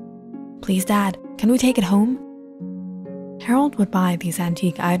it? Please, Dad, can we take it home? Harold would buy these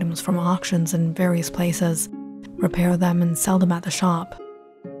antique items from auctions in various places, repair them and sell them at the shop.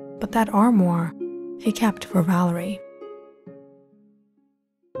 But that armoire, he kept for Valerie.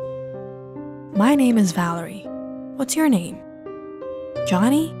 My name is Valerie. What's your name?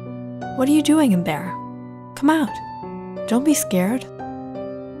 Johnny? What are you doing in there? Come out. Don't be scared.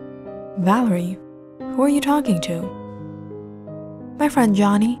 Valerie, who are you talking to? My friend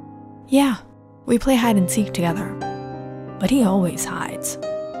Johnny. Yeah, we play hide and seek together. But he always hides.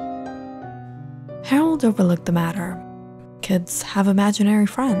 Harold overlooked the matter. Kids have imaginary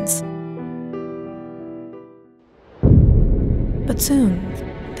friends. But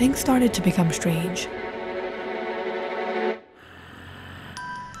soon, things started to become strange.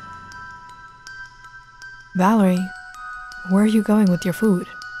 Valerie, where are you going with your food?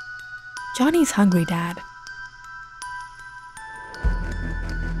 Johnny's hungry, Dad.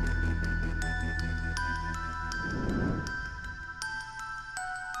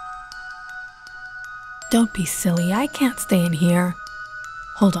 Don't be silly, I can't stay in here.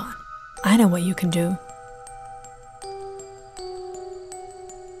 Hold on, I know what you can do.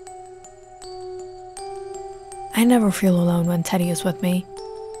 I never feel alone when Teddy is with me.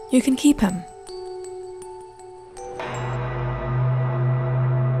 You can keep him.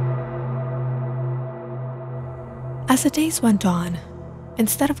 As the days went on,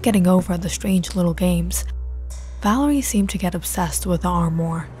 instead of getting over the strange little games, Valerie seemed to get obsessed with the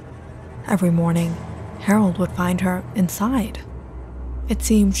armoire. Every morning, Harold would find her inside. It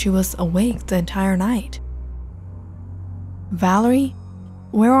seemed she was awake the entire night. Valerie,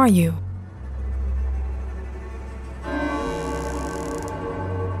 where are you?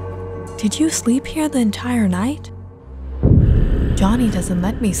 Did you sleep here the entire night? Johnny doesn't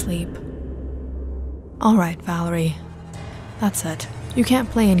let me sleep. All right, Valerie. That's it. You can't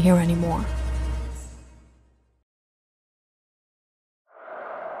play in here anymore.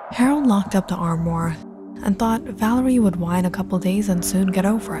 Harold locked up the armoire and thought Valerie would whine a couple days and soon get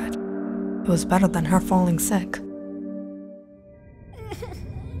over it. It was better than her falling sick.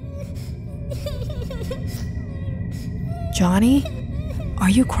 Johnny, are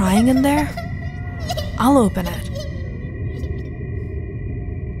you crying in there? I'll open it.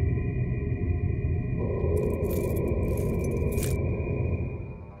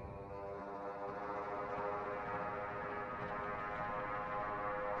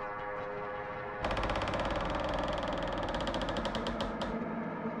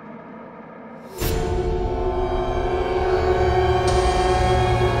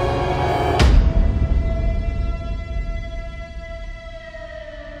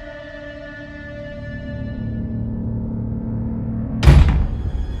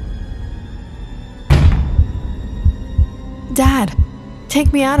 Dad,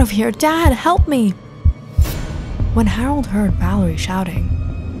 take me out of here. Dad, help me. When Harold heard Valerie shouting,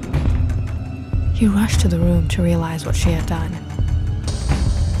 he rushed to the room to realize what she had done.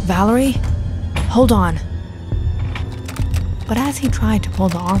 Valerie, hold on. But as he tried to pull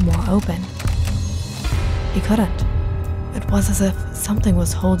the armoire open, he couldn't. It was as if something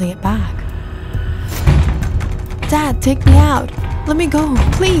was holding it back. Dad, take me out. Let me go.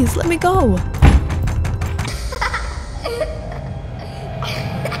 Please, let me go.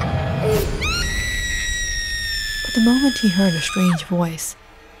 The moment he heard a strange voice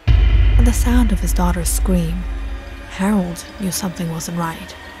and the sound of his daughter's scream, Harold knew something wasn't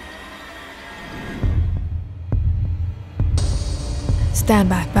right. Stand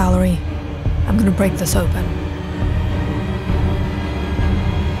back, Valerie. I'm gonna break this open.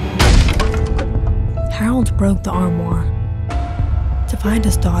 Harold broke the armoire to find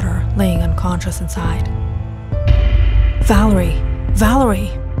his daughter laying unconscious inside. Valerie!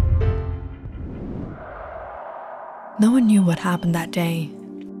 Valerie! No one knew what happened that day,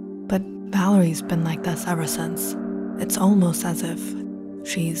 but Valerie's been like this ever since. It's almost as if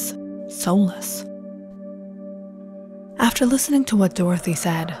she's soulless. After listening to what Dorothy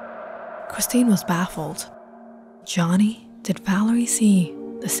said, Christine was baffled. Johnny? Did Valerie see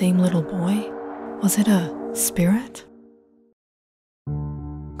the same little boy? Was it a spirit?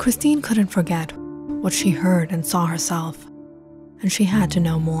 Christine couldn't forget what she heard and saw herself, and she had to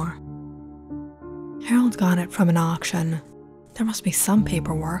know more. Harold got it from an auction. There must be some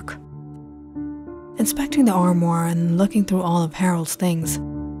paperwork. Inspecting the armoire and looking through all of Harold's things,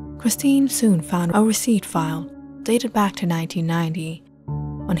 Christine soon found a receipt file dated back to 1990,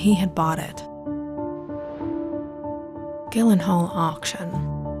 when he had bought it. Gyllenhaal auction.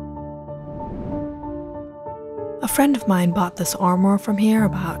 A friend of mine bought this armoire from here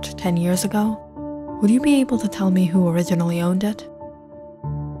about 10 years ago. Would you be able to tell me who originally owned it?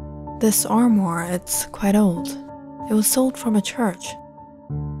 This armoire, it's quite old. It was sold from a church.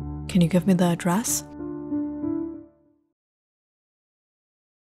 Can you give me the address?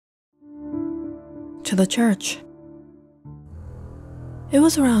 To the church. It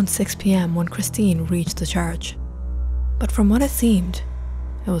was around 6 p.m. when Christine reached the church. But from what it seemed,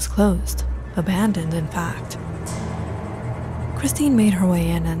 it was closed, abandoned in fact. Christine made her way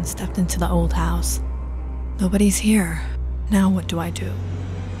in and stepped into the old house. Nobody's here. Now what do I do?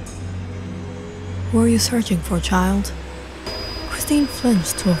 Who are you searching for, child? Christine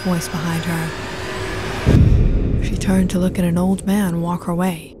flinched to a voice behind her. She turned to look at an old man walk her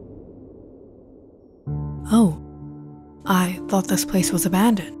way. Oh, I thought this place was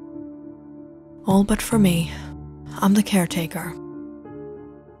abandoned. All but for me. I'm the caretaker.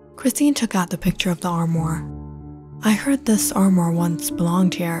 Christine took out the picture of the armoire. I heard this armoire once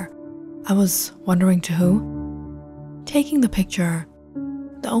belonged here. I was wondering to who? Taking the picture,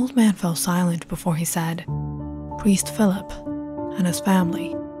 the old man fell silent before he said, Priest Philip and his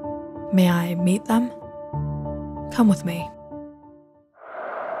family. May I meet them? Come with me.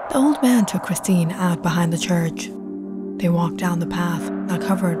 The old man took Christine out behind the church. They walked down the path now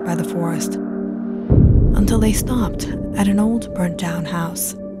covered by the forest until they stopped at an old burnt-down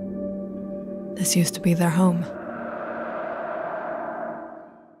house. This used to be their home.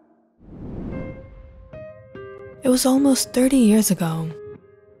 It was almost 30 years ago.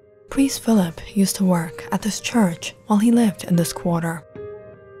 Priest Philip used to work at this church while he lived in this quarter.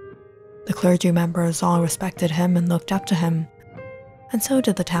 The clergy members all respected him and looked up to him, and so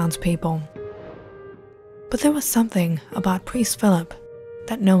did the townspeople. But there was something about Priest Philip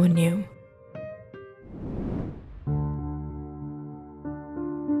that no one knew.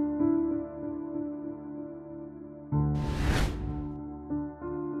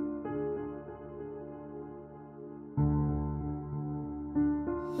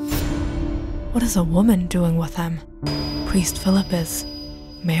 What is a woman doing with him? Priest Philip is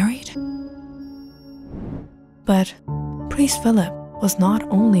married? But Priest Philip was not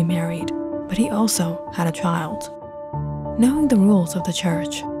only married, but he also had a child. Knowing the rules of the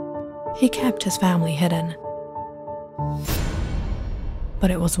church, he kept his family hidden. But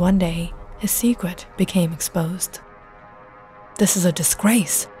it was one day his secret became exposed. This is a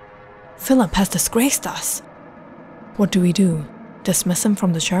disgrace. Philip has disgraced us. What do we do? Dismiss him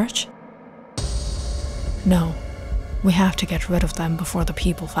from the church? No, we have to get rid of them before the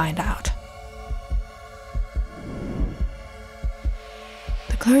people find out.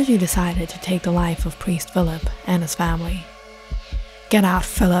 The clergy decided to take the life of Priest Philip and his family. Get out,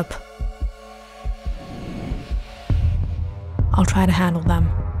 Philip. I'll try to handle them.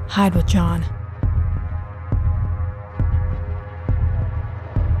 Hide with John.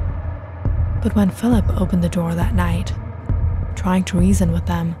 But when Philip opened the door that night, trying to reason with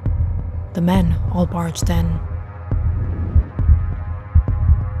them, the men all barged in.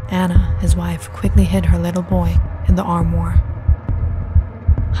 Anna, his wife, quickly hid her little boy in the armoire.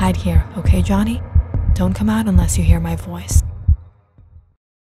 Hide here, okay, Johnny? Don't come out unless you hear my voice.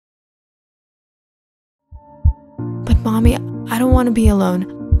 But Mommy, I don't want to be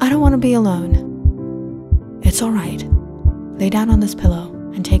alone. I don't want to be alone. It's all right. Lay down on this pillow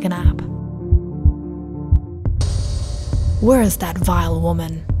and take a nap. Where is that vile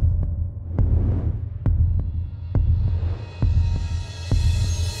woman?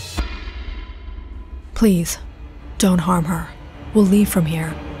 Please, don't harm her. We'll leave from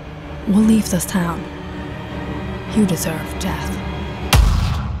here. We'll leave this town. You deserve death.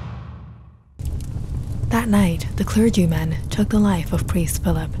 That night, the clergymen took the life of Priest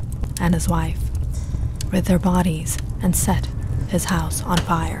Philip and his wife, rid their bodies, and set his house on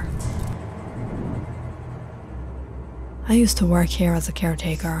fire. I used to work here as a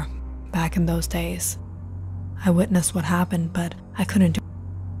caretaker back in those days. I witnessed what happened, but I couldn't do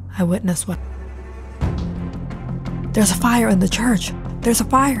it. I witnessed what... There's a fire in the church. There's a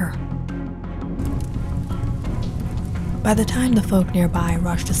fire! By the time the folk nearby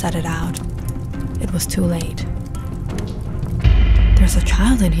rushed to set it out, it was too late. There's a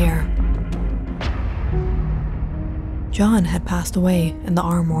child in here. John had passed away in the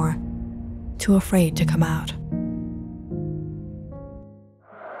armoire, too afraid to come out.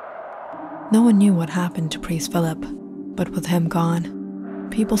 No one knew what happened to Priest Philip, but with him gone,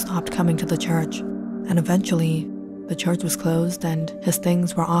 people stopped coming to the church, and eventually, the church was closed and his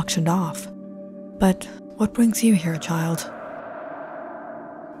things were auctioned off. But what brings you here, child?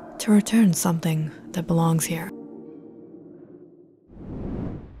 To return something that belongs here.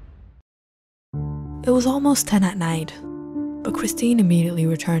 It was almost 10 at night, but Christine immediately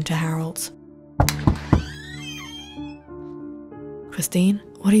returned to Harold's. Christine,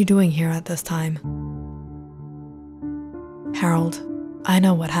 what are you doing here at this time? Harold, I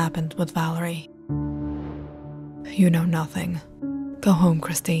know what happened with Valerie. You know nothing. Go home,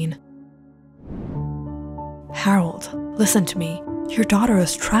 Christine. Harold, listen to me. Your daughter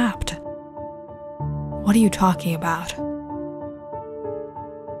is trapped. What are you talking about?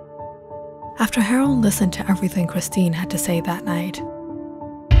 After Harold listened to everything Christine had to say that night,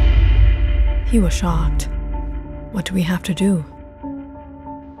 he was shocked. What do we have to do?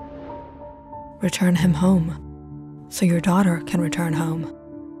 Return him home, so your daughter can return home.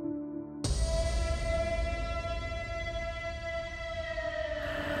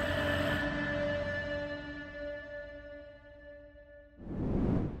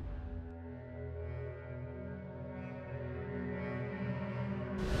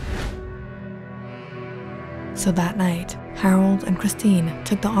 So that night, Harold and Christine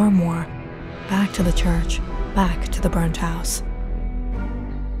took the armoire back to the church, back to the burnt house.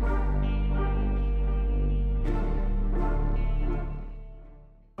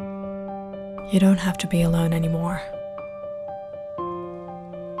 You don't have to be alone anymore.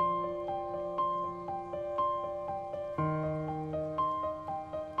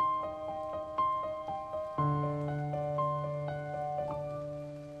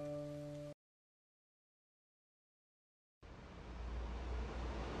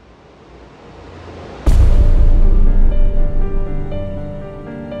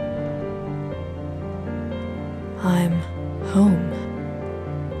 I'm home.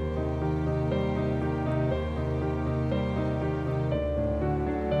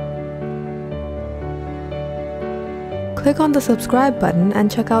 Click on the subscribe button and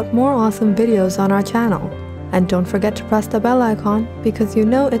check out more awesome videos on our channel. And don't forget to press the bell icon because you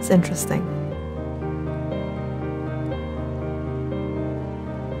know it's interesting.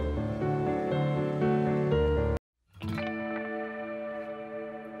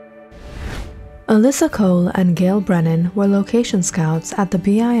 Alyssa Cole and Gail Brennan were location scouts at the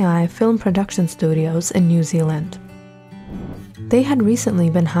BII Film Production Studios in New Zealand. They had recently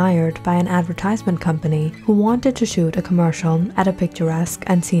been hired by an advertisement company who wanted to shoot a commercial at a picturesque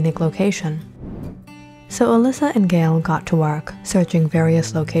and scenic location. So Alyssa and Gail got to work, searching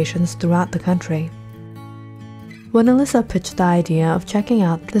various locations throughout the country. When Alyssa pitched the idea of checking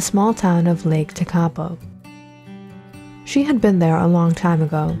out the small town of Lake Tekapo, she had been there a long time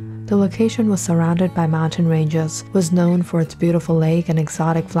ago. The location was surrounded by mountain ranges, was known for its beautiful lake and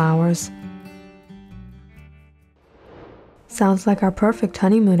exotic flowers. Sounds like our perfect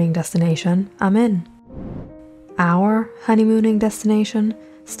honeymooning destination. I'm in. Our honeymooning destination?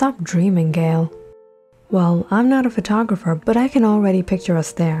 Stop dreaming, Gail. Well, I'm not a photographer, but I can already picture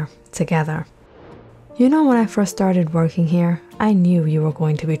us there, together. You know, when I first started working here, I knew you were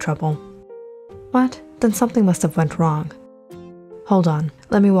going to be trouble. What? Then something must have went wrong. Hold on,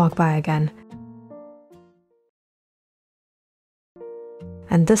 let me walk by again.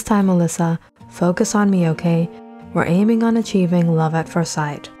 And this time, Alyssa, focus on me, okay? We're aiming on achieving love at first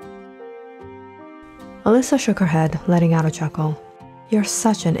sight. Alyssa shook her head, letting out a chuckle. You're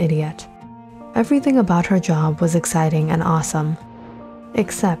such an idiot. Everything about her job was exciting and awesome.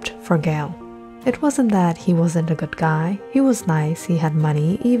 Except for Gail. It wasn't that he wasn't a good guy. He was nice, he had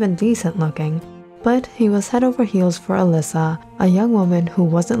money, even decent looking. But he was head over heels for Alyssa, a young woman who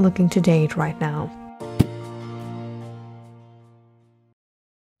wasn't looking to date right now.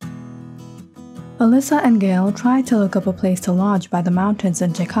 Alyssa and Gail tried to look up a place to lodge by the mountains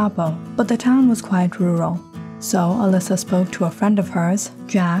in Tekapo, but the town was quite rural. So Alyssa spoke to a friend of hers,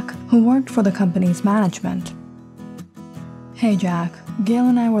 Jack, who worked for the company's management. Hey Jack, Gail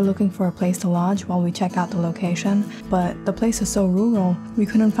and I were looking for a place to lodge while we check out the location, but the place is so rural, we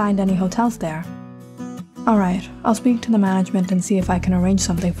couldn't find any hotels there. Alright, I'll speak to the management and see if I can arrange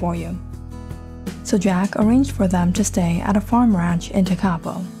something for you. So Jack arranged for them to stay at a farm ranch in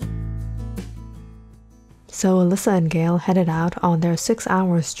Tekapo. So Alyssa and Gail headed out on their 6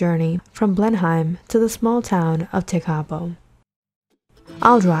 hours journey from Blenheim to the small town of Tekapo.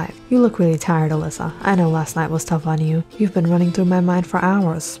 "I'll drive. You look really tired, Alyssa. I know last night was tough on you. You've been running through my mind for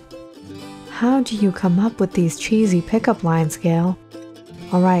hours." "How do you come up with these cheesy pickup lines, Gail?"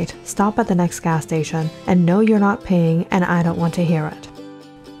 "Alright, stop at the next gas station, and no, you're not paying, and I don't want to hear it."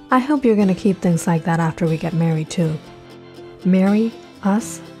 "I hope you're gonna keep things like that after we get married too." "Marry?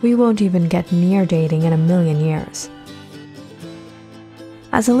 Us? We won't even get near dating in a million years."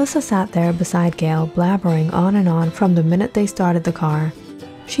 As Alyssa sat there beside Gail, blabbering on and on from the minute they started the car,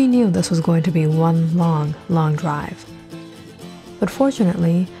 she knew this was going to be one long, long drive. But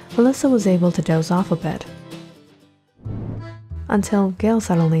fortunately, Alyssa was able to doze off a bit, until Gail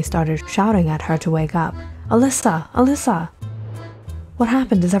suddenly started shouting at her to wake up. "Alyssa! Alyssa! What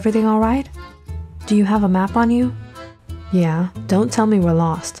happened? Is everything alright? Do you have a map on you?" "Yeah, don't tell me we're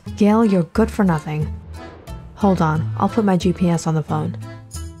lost. Gail, you're good for nothing." "Hold on, I'll put my GPS on the phone."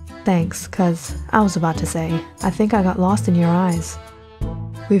 "Thanks, 'cause I was about to say, I think I got lost in your eyes."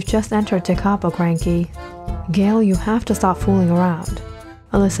 "We've just entered Tekapo, cranky." "Gail, you have to stop fooling around."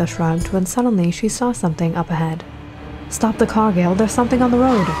 Alyssa shrugged when suddenly she saw something up ahead. "Stop the car, Gail, there's something on the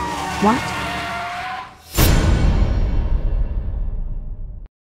road." "What?"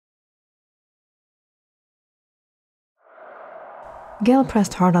 Gail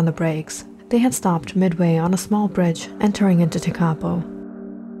pressed hard on the brakes. They had stopped midway on a small bridge entering into Tekapo.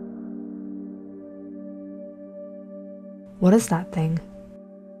 "What is that thing?"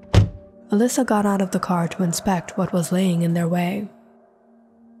 Alyssa got out of the car to inspect what was laying in their way.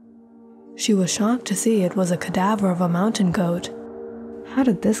 She was shocked to see it was a cadaver of a mountain goat. "How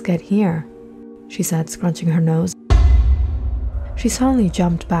did this get here?" she said, scrunching her nose. She suddenly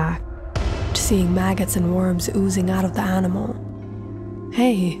jumped back, seeing maggots and worms oozing out of the animal.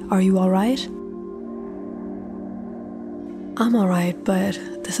 "Hey, are you alright?" "I'm alright, but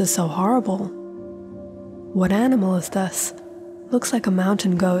this is so horrible." "What animal is this?" "Looks like a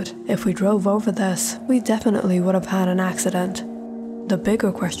mountain goat. If we drove over this, we definitely would have had an accident. The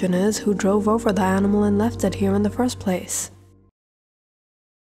bigger question is who drove over the animal and left it here in the first place."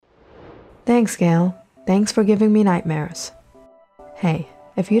 "Thanks, Gail. Thanks for giving me nightmares." "Hey,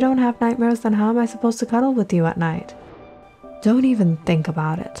 if you don't have nightmares, then how am I supposed to cuddle with you at night?" "Don't even think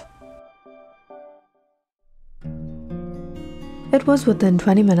about it." It was within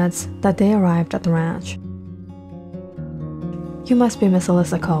 20 minutes that they arrived at the ranch. "You must be Miss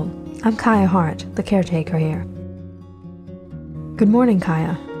Alyssa Cole. I'm Kaya Hart, the caretaker here." "Good morning,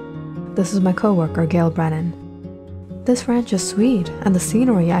 Kaya. This is my coworker, Gail Brennan. This ranch is sweet, and the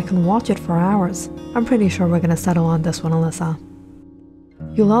scenery, I can watch it for hours. I'm pretty sure we're gonna settle on this one, Alyssa.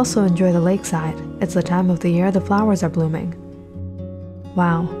 You'll also enjoy the lakeside. It's the time of the year the flowers are blooming."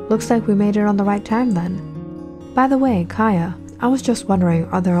 "Wow, looks like we made it on the right time then. By the way, Kaya, I was just wondering,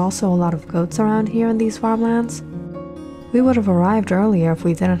 are there also a lot of goats around here in these farmlands? We would have arrived earlier if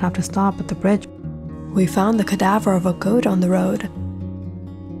we didn't have to stop at the bridge." "We found the cadaver of a goat on the road."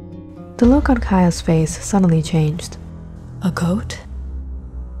 The look on Kaya's face suddenly changed. "A goat?"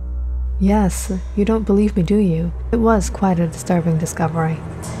 "Yes, you don't believe me, do you? It was quite a disturbing discovery."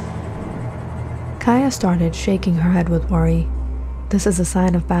 Kaya started shaking her head with worry. "This is a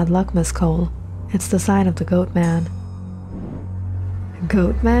sign of bad luck, Miss Cole. It's the sign of the Goat Man."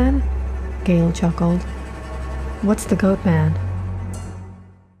 "Goat Man?" Gail chuckled. "What's the Goat Man?"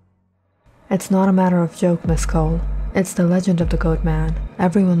 "It's not a matter of joke, Miss Cole. It's the legend of the Goat Man.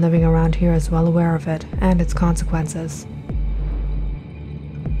 Everyone living around here is well aware of it and its consequences.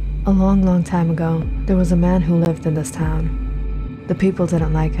 A long, long time ago, there was a man who lived in this town. The people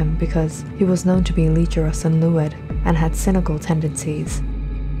didn't like him because he was known to be lecherous and lewd and had cynical tendencies.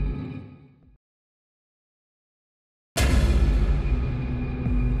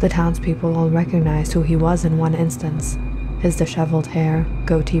 The townspeople all recognized who he was in one instance. His disheveled hair,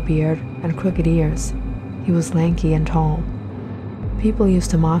 goatee beard, and crooked ears. He was lanky and tall. People used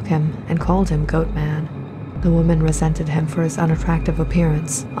to mock him and called him Goat Man. The women resented him for his unattractive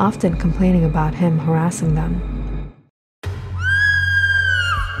appearance, often complaining about him harassing them.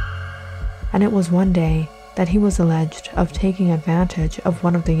 And it was one day that he was alleged of taking advantage of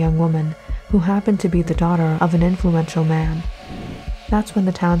one of the young women who happened to be the daughter of an influential man. That's when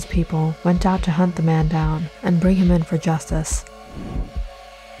the townspeople went out to hunt the man down and bring him in for justice.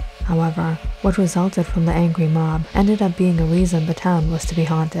 However, what resulted from the angry mob ended up being a reason the town was to be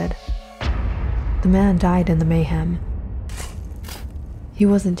haunted. The man died in the mayhem. He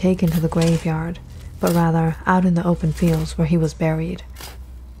wasn't taken to the graveyard, but rather out in the open fields where he was buried.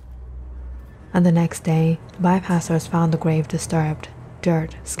 And the next day, bypassers found the grave disturbed,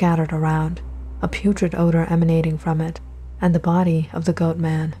 dirt scattered around. a putrid odor emanating from it, and the body of the goat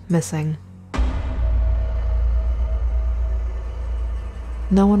man missing.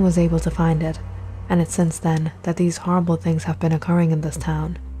 No one was able to find it, and it's since then that these horrible things have been occurring in this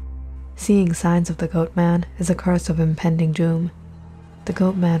town. Seeing signs of the goat man is a curse of impending doom. The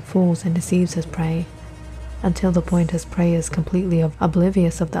goat man fools and deceives his prey, until the point his prey is completely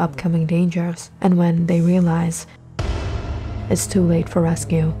oblivious of the upcoming dangers, and when they realize, it's too late for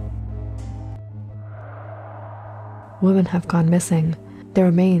rescue. Women have gone missing. Their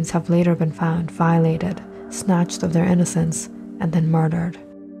remains have later been found violated, snatched of their innocence, and then murdered.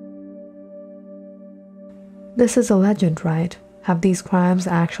 This is a legend, right? Have these crimes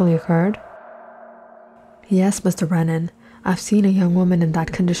actually occurred? Yes, Mr. Brennan. I've seen a young woman in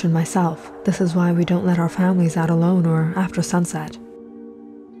that condition myself. This is why we don't let our families out alone or after sunset.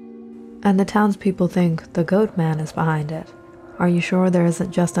 And the townspeople think the goat man is behind it. Are you sure there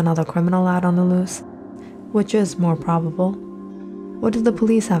isn't just another criminal out on the loose? Which is more probable. What do the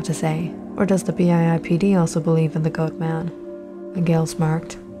police have to say? Or does the BIIPD also believe in the goat man? And Gale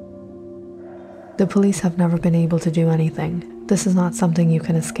smirked. The police have never been able to do anything. This is not something you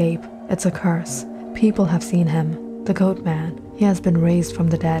can escape. It's a curse. People have seen him. The goat man. He has been raised from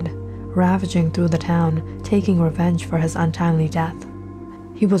the dead, ravaging through the town, taking revenge for his untimely death.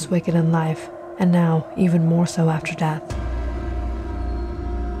 He was wicked in life, and now even more so after death.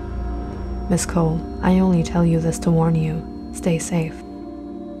 Miss Cole, I only tell you this to warn you. Stay safe.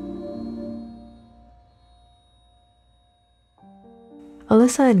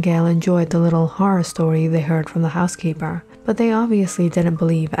 Alyssa and Gale enjoyed the little horror story they heard from the housekeeper, but they obviously didn't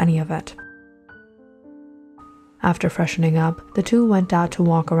believe any of it. After freshening up, the two went out to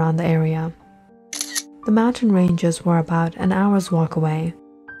walk around the area. The mountain ranges were about an hour's walk away,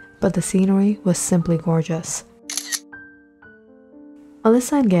 but the scenery was simply gorgeous.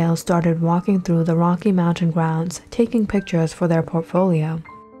 Alyssa and Gale started walking through the Rocky Mountain grounds, taking pictures for their portfolio.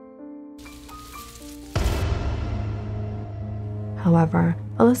 However,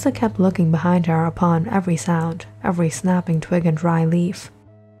 Alyssa kept looking behind her upon every sound, every snapping twig and dry leaf.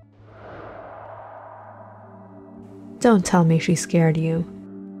 Don't tell me she scared you.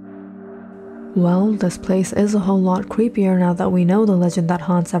 Well, this place is a whole lot creepier now that we know the legend that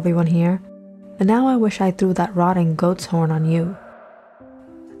haunts everyone here, and now I wish I threw that rotting goat's horn on you.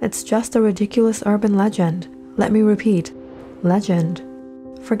 It's just a ridiculous urban legend. Let me repeat, legend.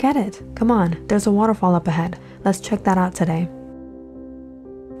 Forget it. Come on, there's a waterfall up ahead. Let's check that out today.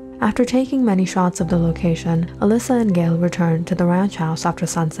 After taking many shots of the location, Alyssa and Gale returned to the ranch house after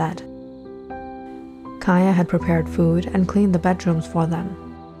sunset. Kaya had prepared food and cleaned the bedrooms for them.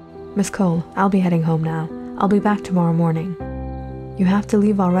 Miss Cole, I'll be heading home now. I'll be back tomorrow morning. You have to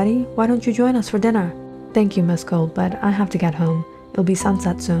leave already? Why don't you join us for dinner? Thank you, Miss Cole, but I have to get home. It'll be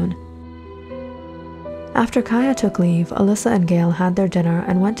sunset soon. After Kaya took leave, Alyssa and Gale had their dinner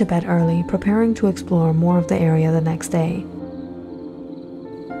and went to bed early, preparing to explore more of the area the next day.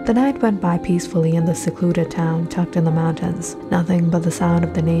 The night went by peacefully in the secluded town tucked in the mountains, nothing but the sound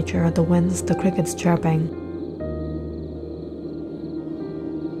of the nature, the winds, the crickets chirping.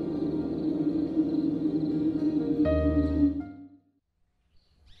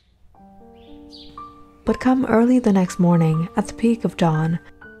 But come early the next morning, at the peak of dawn,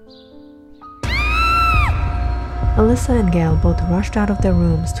 Alyssa and Gale both rushed out of their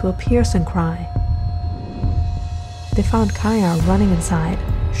rooms to a piercing cry. They found Kaya running inside,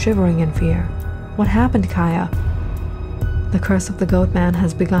 shivering in fear. What happened, Kaya? The curse of the goat man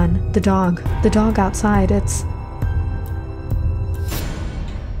has begun. The dog outside, it's...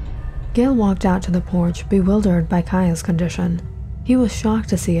 Gale walked out to the porch, bewildered by Kaya's condition. He was shocked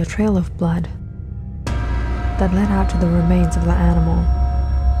to see a trail of blood that led out to the remains of the animal.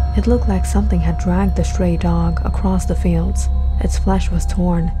 It looked like something had dragged the stray dog across the fields. Its flesh was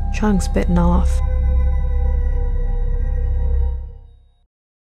torn, chunks bitten off.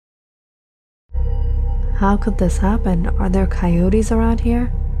 How could this happen? Are there coyotes around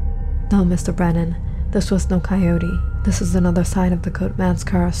here? No, Mr. Brennan. This was no coyote. This is another sign of the goat man's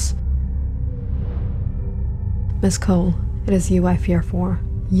curse. Miss Cole, it is you I fear for.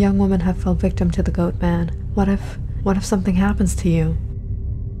 Young women have fell victim to the goat man. What if something happens to you?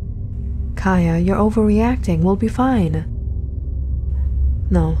 Kaya, you're overreacting. We'll be fine.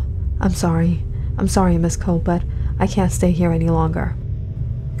 No, I'm sorry. I'm sorry, Miss Cole, but I can't stay here any longer.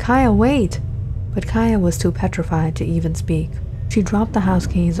 Kaya, wait! But Kaya was too petrified to even speak. She dropped the house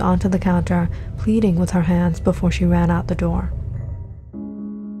keys onto the counter, pleading with her hands before she ran out the door.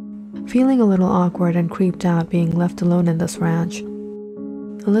 Feeling a little awkward and creeped out being left alone in this ranch,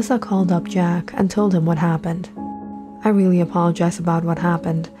 Alyssa called up Jack and told him what happened. I really apologize about what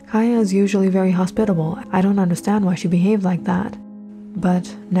happened. Kaya is usually very hospitable. I don't understand why she behaved like that.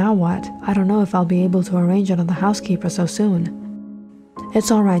 But now what? I don't know if I'll be able to arrange another housekeeper so soon.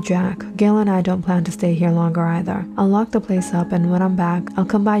 It's alright, Jack. Gail and I don't plan to stay here longer either. I'll lock the place up, and when I'm back, I'll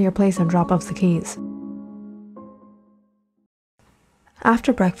come by your place and drop off the keys.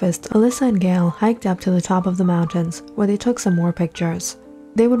 After breakfast, Alyssa and Gail hiked up to the top of the mountains, where they took some more pictures.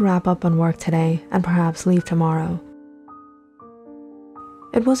 They would wrap up on work today and perhaps leave tomorrow.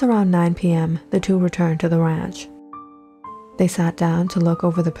 It was around 9 p.m. the two returned to the ranch. They sat down to look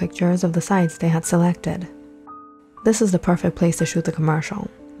over the pictures of the sites they had selected. This is the perfect place to shoot the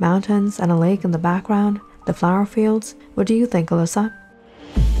commercial. Mountains and a lake in the background, the flower fields. What do you think, Alyssa?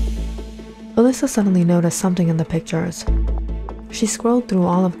 Alyssa suddenly noticed something in the pictures. She scrolled through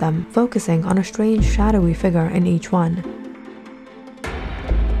all of them, focusing on a strange shadowy figure in each one.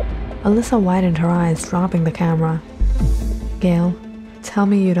 Alyssa widened her eyes, dropping the camera. Gail, tell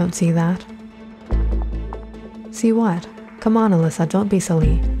me you don't see that. See what? Come on, Alyssa, don't be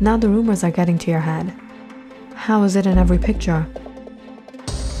silly. Now the rumors are getting to your head. How is it in every picture?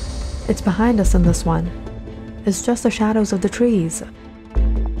 It's behind us in this one. It's just the shadows of the trees.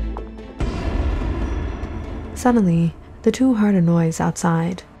 Suddenly, the two heard a noise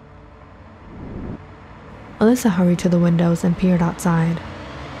outside. Alyssa hurried to the windows and peered outside.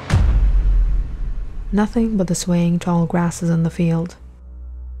 Nothing but the swaying tall grasses in the field.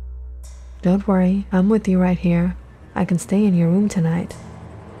 Don't worry, I'm with you right here. I can stay in your room tonight.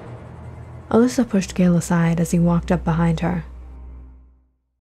 Alyssa pushed Gail aside as he walked up behind her.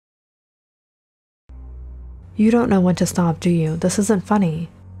 You don't know when to stop, do you? This isn't funny.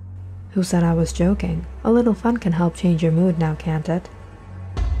 Who said I was joking? A little fun can help change your mood now, can't it?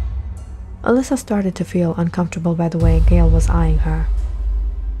 Alyssa started to feel uncomfortable by the way Gail was eyeing her.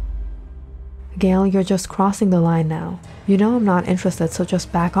 Gail, you're just crossing the line now. You know I'm not interested, so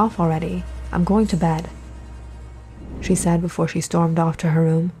just back off already. I'm going to bed, she said before she stormed off to her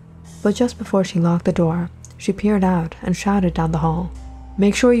room. But just before she locked the door, she peered out and shouted down the hall,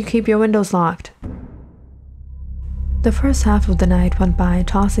 "Make sure you keep your windows locked." The first half of the night went by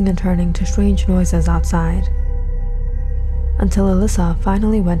tossing and turning to strange noises outside, until Alyssa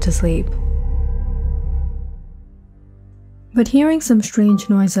finally went to sleep. But hearing some strange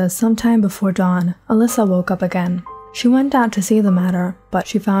noises sometime before dawn, Alyssa woke up again. She went out to see the matter, but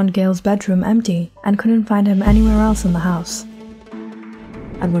she found Gail's bedroom empty and couldn't find him anywhere else in the house.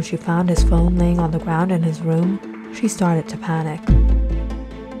 And when she found his phone laying on the ground in his room, she started to panic.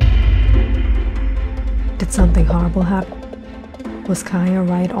 Did something horrible happen? Was Kaya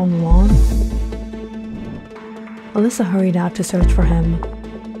right all along? Alyssa hurried out to search for him,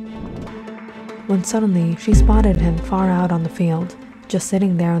 when suddenly she spotted him far out on the field, just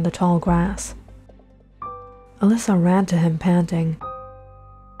sitting there in the tall grass. Alyssa ran to him, panting.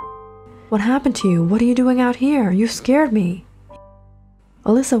 What happened to you? What are you doing out here? You scared me.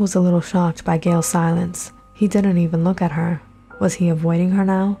 Alyssa was a little shocked by Gail's silence. He didn't even look at her. Was he avoiding her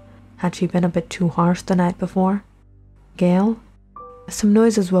now? Had she been a bit too harsh the night before? Gail? Some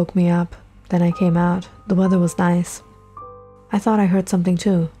noises woke me up. Then I came out. The weather was nice. I thought I heard something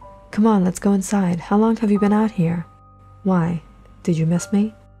too. Come on, let's go inside. How long have you been out here? Why? Did you miss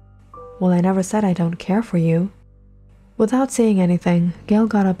me? Well, I never said I don't care for you. Without saying anything, Gail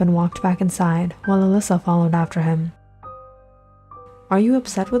got up and walked back inside, while Alyssa followed after him. Are you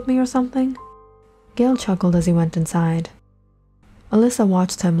upset with me or something? Gail chuckled as he went inside. Alyssa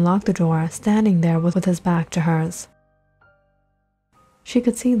watched him lock the door, standing there with his back to hers. She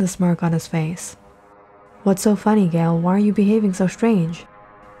could see the smirk on his face. What's so funny, Gail? Why are you behaving so strange?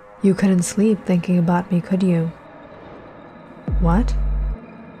 You couldn't sleep thinking about me, could you? What?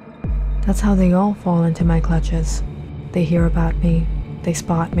 That's how they all fall into my clutches. They hear about me, they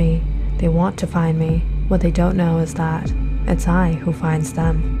spot me, they want to find me. What they don't know is that it's I who finds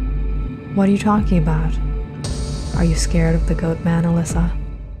them. What are you talking about? Are you scared of the goat man, Alyssa?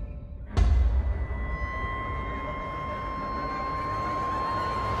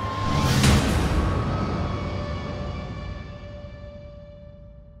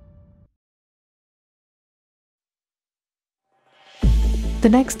 The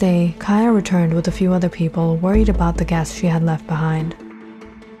next day, Kaya returned with a few other people worried about the guests she had left behind.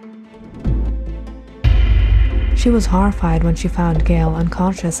 She was horrified when she found Gail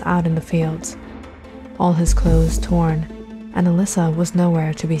unconscious out in the fields, all his clothes torn, and Alyssa was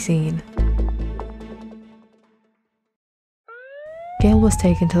nowhere to be seen. Gail was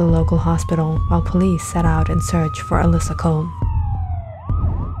taken to the local hospital while police set out in search for Alyssa Cole.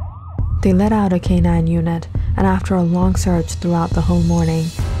 They let out a canine unit, and after a long search throughout the whole morning,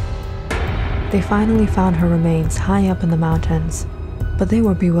 they finally found her remains high up in the mountains, but they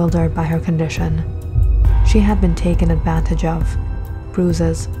were bewildered by her condition. She had been taken advantage of,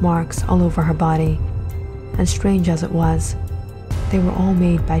 bruises, marks all over her body, and strange as it was, they were all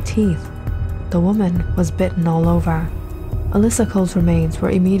made by teeth. The woman was bitten all over. Alyssa Cole's remains were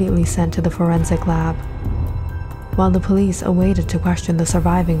immediately sent to the forensic lab, while the police awaited to question the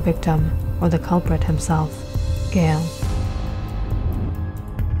surviving victim, or the culprit himself, Gail.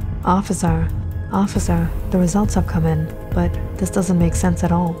 Officer, the results have come in, but this doesn't make sense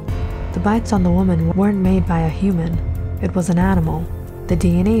at all. The bites on the woman weren't made by a human, it was an animal. The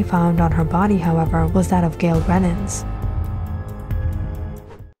DNA found on her body, however, was that of Gail Brennan's.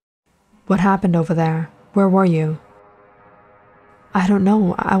 What happened over there? Where were you? I don't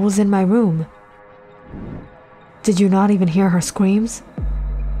know, I was in my room. Did you not even hear her screams?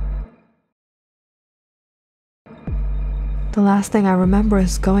 The last thing I remember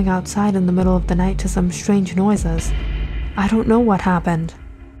is going outside in the middle of the night to some strange noises. I don't know what happened.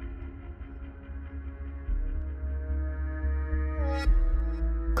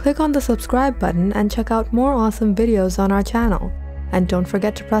 Click on the subscribe button and check out more awesome videos on our channel. And don't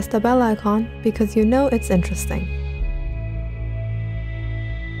forget to press the bell icon because you know it's interesting.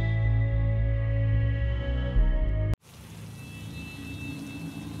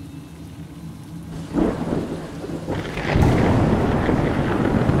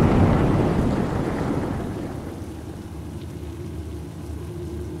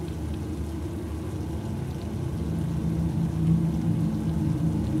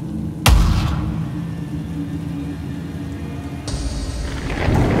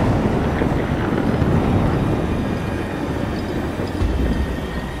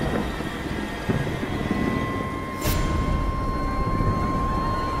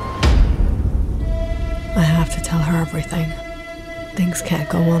 I have to tell her everything. Things can't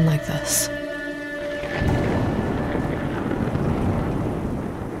go on like this.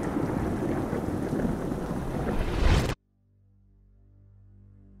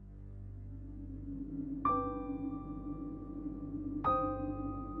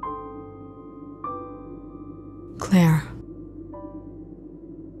 Claire.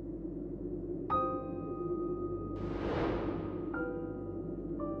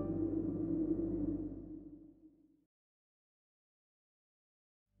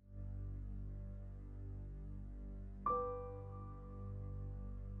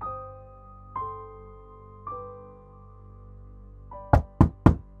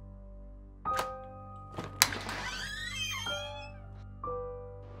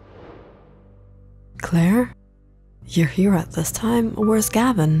 Claire? You're here at this time? Where's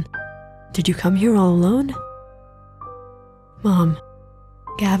Gavin? Did you come here all alone? Mom,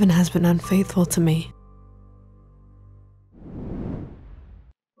 Gavin has been unfaithful to me.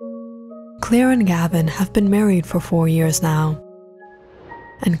 Claire and Gavin have been married for 4 years now,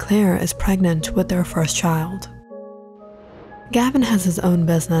 and Claire is pregnant with their first child. Gavin has his own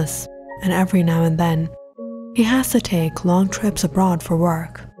business, and every now and then, he has to take long trips abroad for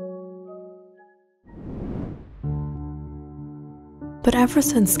work. But ever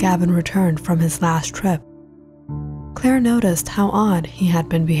since Gavin returned from his last trip, Claire noticed how odd he had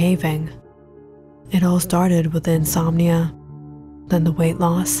been behaving. It all started with the insomnia, then the weight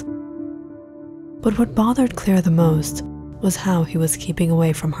loss. But what bothered Claire the most was how he was keeping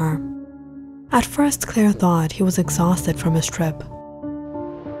away from her. At first, Claire thought he was exhausted from his trip.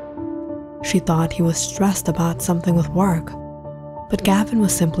 She thought he was stressed about something with work, but Gavin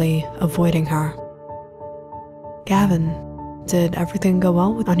was simply avoiding her. Gavin, did everything go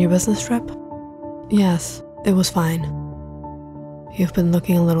well on your business trip? Yes, it was fine. You've been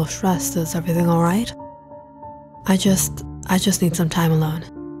looking a little stressed. Is everything all right? I just need some time alone.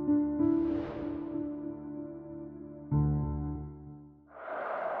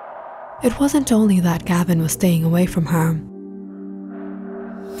 It wasn't only that Gavin was staying away from her,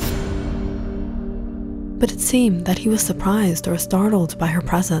 but it seemed that he was surprised or startled by her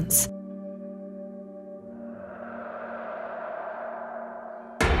presence.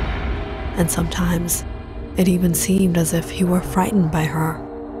 And sometimes, it even seemed as if he were frightened by her.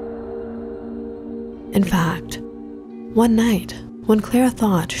 In fact, one night, when Claire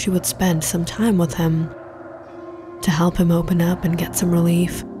thought she would spend some time with him to help him open up and get some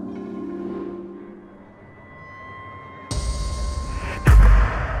relief,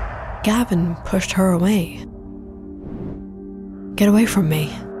 Gavin pushed her away. Get away from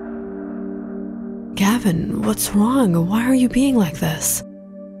me. Gavin, what's wrong? Why are you being like this?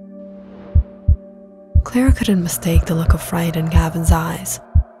 Claire couldn't mistake the look of fright in Gavin's eyes.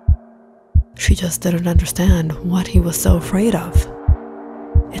 She just didn't understand what he was so afraid of.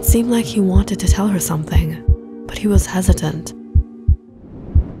 It seemed like he wanted to tell her something, but he was hesitant.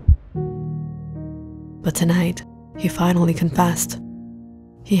 But tonight, he finally confessed.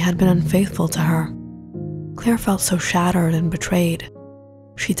 He had been unfaithful to her. Claire felt so shattered and betrayed.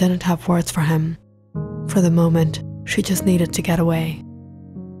 She didn't have words for him. For the moment, she just needed to get away.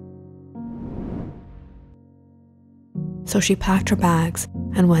 So she packed her bags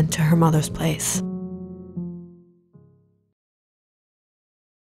and went to her mother's place.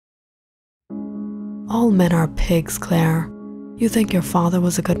 All men are pigs, Claire. You think your father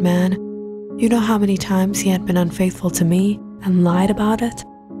was a good man? You know how many times he had been unfaithful to me and lied about it?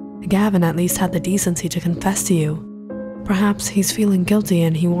 Gavin at least had the decency to confess to you. Perhaps he's feeling guilty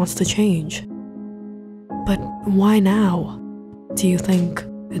and he wants to change. But why now? Do you think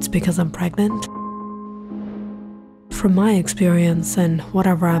it's because I'm pregnant? From my experience and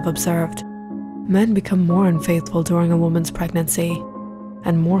whatever I've observed, men become more unfaithful during a woman's pregnancy,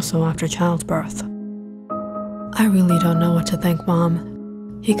 and more so after childbirth. I really don't know what to think,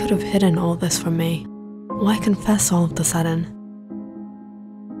 Mom. He could have hidden all this from me. Why confess all of the sudden?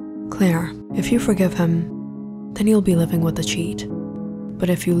 Claire, if you forgive him, then you'll be living with a cheat. But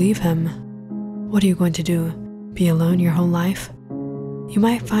if you leave him, what are you going to do? Be alone your whole life? You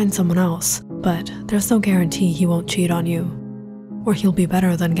might find someone else, but there's no guarantee he won't cheat on you, or he'll be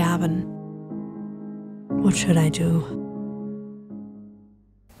better than Gavin. What should I do?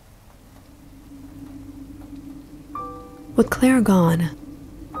 With Claire gone,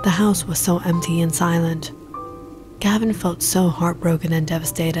 the house was so empty and silent. Gavin felt so heartbroken and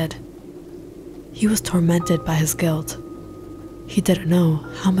devastated. He was tormented by his guilt. He didn't know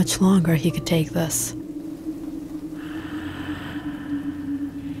how much longer he could take this.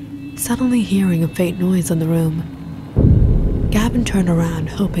 Suddenly hearing a faint noise in the room, Gavin turned around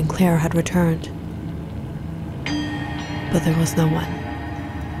hoping Claire had returned. But there was no one.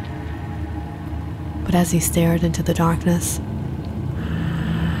 But as he stared into the darkness,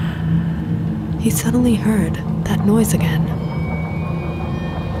 he suddenly heard that noise again.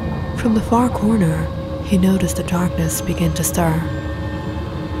 From the far corner, he noticed the darkness begin to stir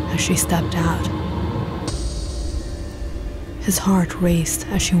as she stepped out. His heart raced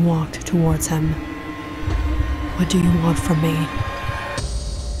as she walked towards him. What do you want from me?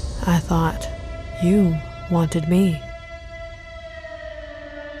 I thought you wanted me.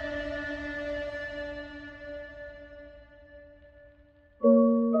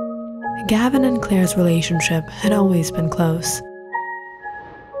 Gavin and Claire's relationship had always been close.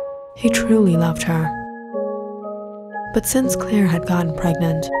 He truly loved her. But since Claire had gotten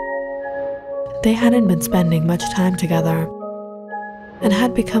pregnant, they hadn't been spending much time together and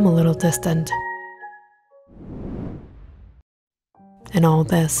had become a little distant. In all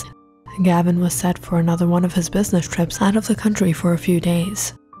this, Gavin was set for another one of his business trips out of the country for a few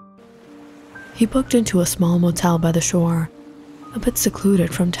days. He booked into a small motel by the shore, a bit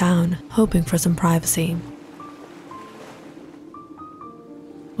secluded from town, hoping for some privacy.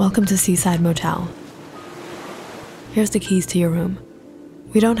 Welcome to Seaside Motel. Here's the keys to your room.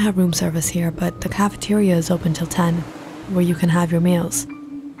 We don't have room service here, but the cafeteria is open till 10, where you can have your meals.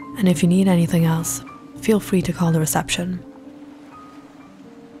 And if you need anything else, feel free to call the reception.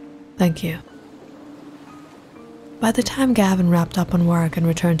 Thank you. By the time Gavin wrapped up on work and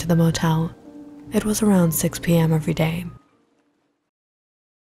returned to the motel, it was around 6 p.m. every day.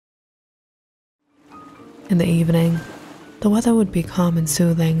 In the evening, the weather would be calm and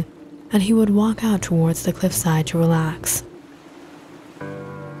soothing, and he would walk out towards the cliffside to relax.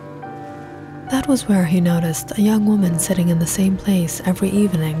 That was where he noticed a young woman sitting in the same place every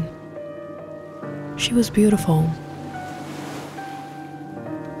evening. She was beautiful.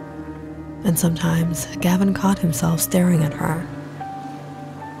 And sometimes Gavin caught himself staring at her.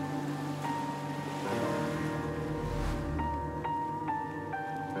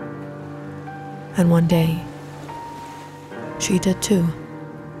 And one day, she did too.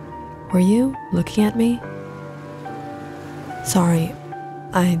 Were you looking at me? Sorry,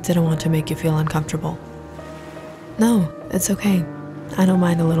 I didn't want to make you feel uncomfortable. No, it's okay. I don't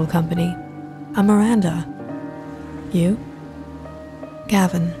mind a little company. I'm Miranda. You?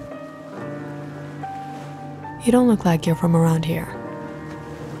 Gavin. You don't look like you're from around here.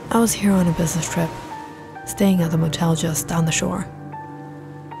 I was here on a business trip, staying at the motel just down the shore.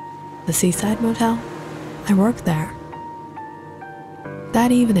 The Seaside Motel? I worked there.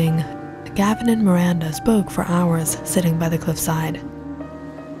 That evening, Gavin and Miranda spoke for hours sitting by the cliffside.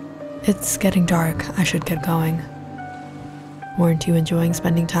 It's getting dark, I should get going. Weren't you enjoying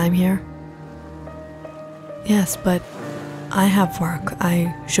spending time here? Yes, but I have work.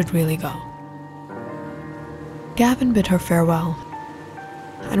 I should really go. Gavin bid her farewell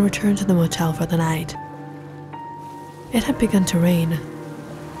and returned to the motel for the night. It had begun to rain,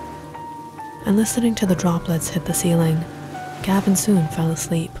 and listening to the droplets hit the ceiling, Gavin soon fell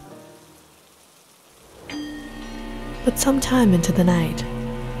asleep. But sometime into the night,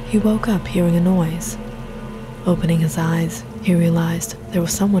 he woke up hearing a noise. Opening his eyes, he realized there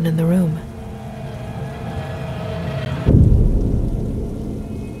was someone in the room.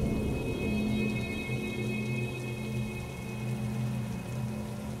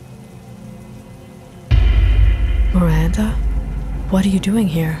 Miranda? What are you doing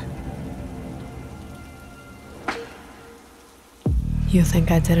here? You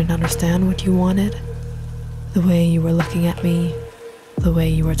think I didn't understand what you wanted? The way you were looking at me, the way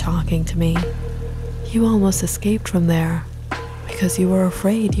you were talking to me. You almost escaped from there because you were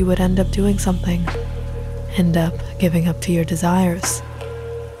afraid you would end up doing something, end up giving up to your desires.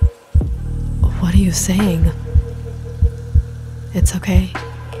 What are you saying? It's okay.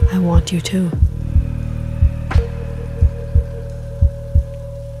 I want you too.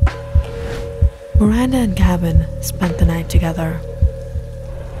 Miranda and Gavin spent the night together.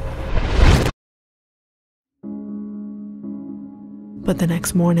 But the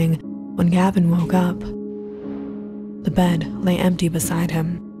next morning, when Gavin woke up, the bed lay empty beside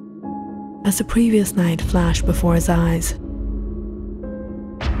him. As the previous night flashed before his eyes,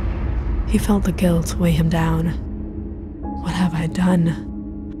 he felt the guilt weigh him down. What have I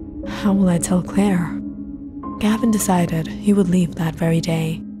done? How will I tell Claire? Gavin decided he would leave that very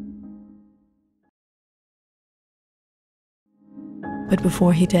day. But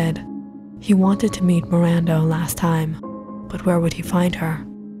before he did, he wanted to meet Miranda last time, but where would he find her?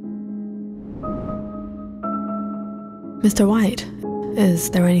 Mr. White, is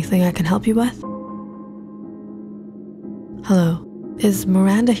there anything I can help you with? Hello, is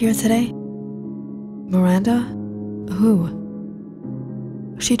Miranda here today? Miranda? Who?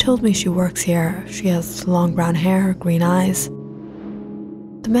 She told me she works here. She has long brown hair, green eyes.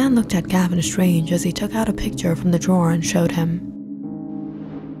 The man looked at Gavin strange as he took out a picture from the drawer and showed him.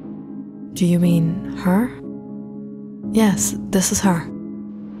 Do you mean her? Yes, this is her.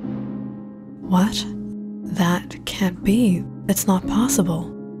 What? That can't be. It's not possible.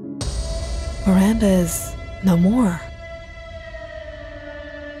 Miranda is no more.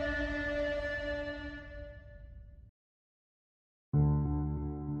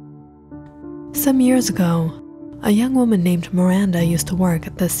 Some years ago, a young woman named Miranda used to work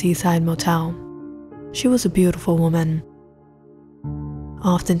at the Seaside Motel. She was a beautiful woman.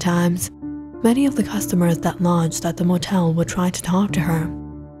 Oftentimes, many of the customers that lodged at the motel would try to talk to her,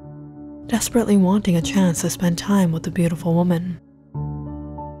 desperately wanting a chance to spend time with the beautiful woman.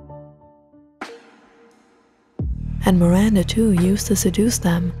 And Miranda too used to seduce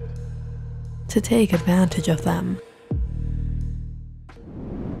them, to take advantage of them.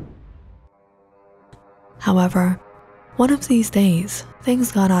 However, one of these days,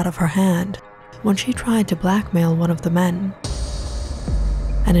 things got out of her hand when she tried to blackmail one of the men.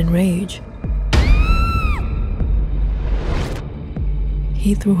 And in rage,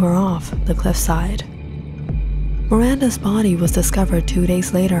 he threw her off the cliffside. Miranda's body was discovered 2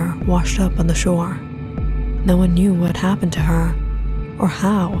 days later, washed up on the shore. No one knew what happened to her, or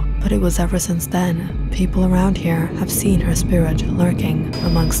how, but it was ever since then, people around here have seen her spirit lurking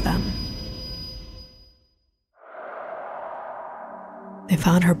amongst them. They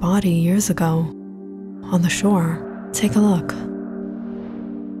found her body years ago, on the shore. Take a look.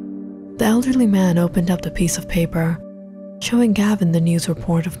 The elderly man opened up the piece of paper, showing Gavin the news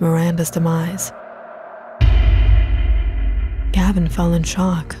report of Miranda's demise. Gavin fell in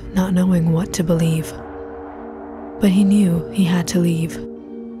shock, not knowing what to believe. But he knew he had to leave.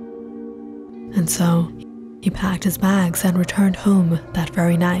 And so, he packed his bags and returned home that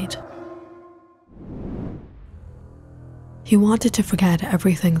very night. He wanted to forget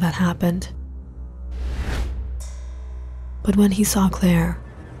everything that happened. But when he saw Claire,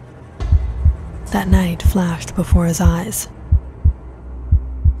 that night flashed before his eyes.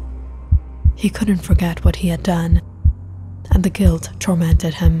 He couldn't forget what he had done, and the guilt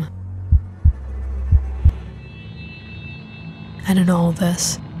tormented him. And in all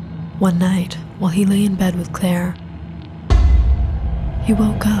this, one night, while he lay in bed with Claire, he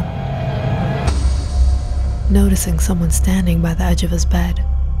woke up, noticing someone standing by the edge of his bed.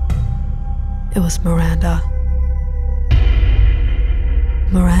 It was Miranda.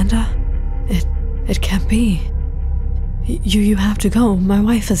 Miranda? It can't be. You have to go. My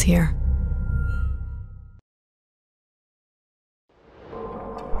wife is here.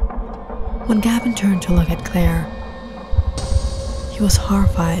 When Gavin turned to look at Claire, he was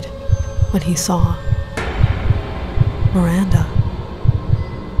horrified when he saw Miranda.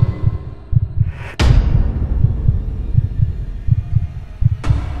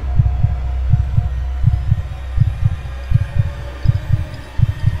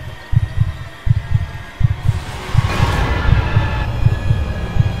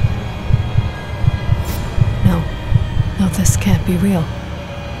 This can't be real.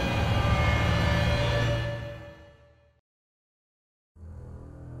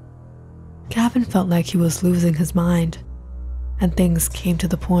 Gavin felt like he was losing his mind, and things came to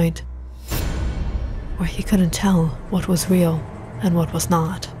the point where he couldn't tell what was real and what was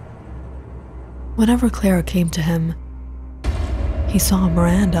not. Whenever Claire came to him, he saw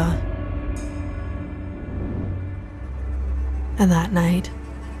Miranda. And that night,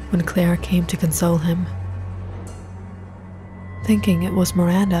 when Claire came to console him, thinking it was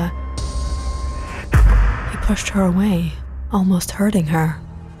Miranda, he pushed her away, almost hurting her.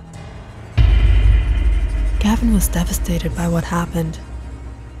 Gavin was devastated by what happened.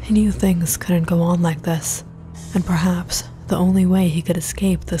 He knew things couldn't go on like this, and perhaps the only way he could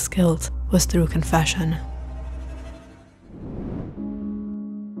escape this guilt was through confession.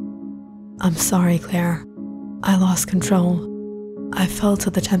 "I'm sorry, Claire. I lost control. I fell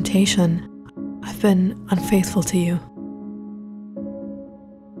to the temptation. I've been unfaithful to you."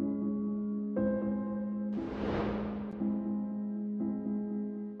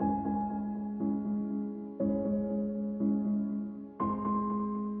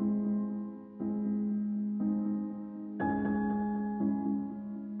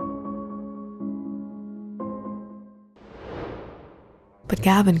 But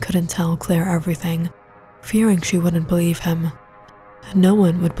Gavin couldn't tell Claire everything, fearing she wouldn't believe him, and no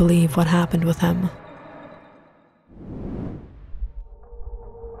one would believe what happened with him.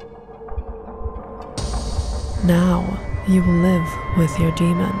 Now you will live with your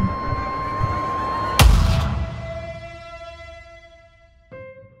demon.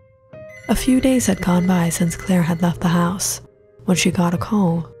 A few days had gone by since Claire had left the house, when she got a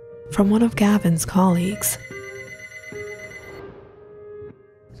call from one of Gavin's colleagues.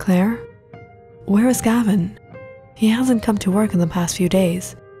 "Claire, where is Gavin? He hasn't come to work in the past few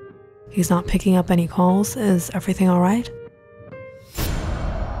days. He's not picking up any calls. Is everything all right?"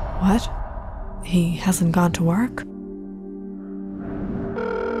 "What? He hasn't gone to work?"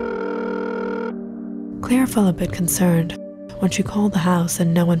 Claire felt a bit concerned when she called the house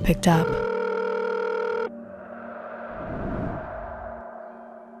and no one picked up.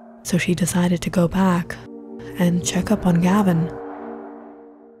 So she decided to go back and check up on Gavin.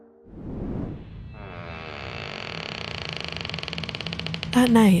 That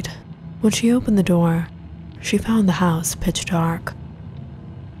night, when she opened the door, she found the house pitch dark.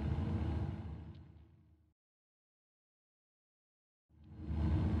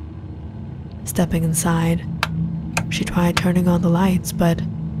 Stepping inside, she tried turning on the lights, but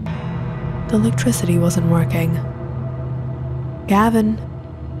the electricity wasn't working. "Gavin?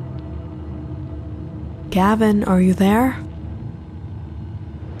 Gavin, are you there?"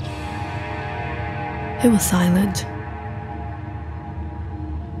 It was silent.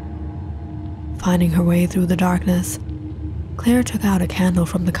 Finding her way through the darkness, Claire took out a candle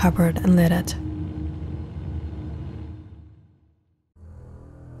from the cupboard and lit it.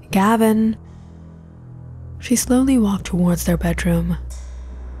 "Gavin!" She slowly walked towards their bedroom.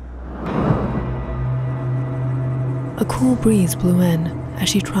 A cool breeze blew in as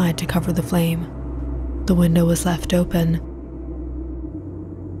she tried to cover the flame. The window was left open.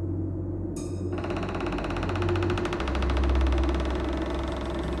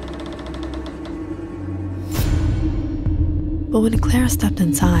 But when Claire stepped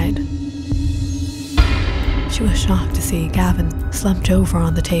inside, she was shocked to see Gavin slumped over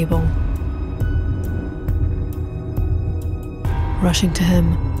on the table. Rushing to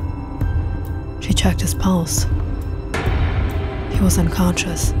him, she checked his pulse. He was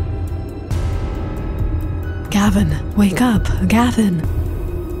unconscious. "Gavin, wake up! Gavin!"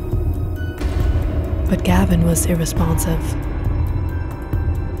 But Gavin was irresponsive.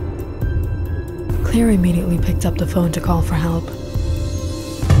 Claire immediately picked up the phone to call for help,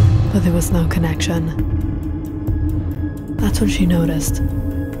 but there was no connection. That's when she noticed,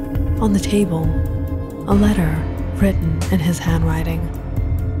 on the table, a letter written in his handwriting.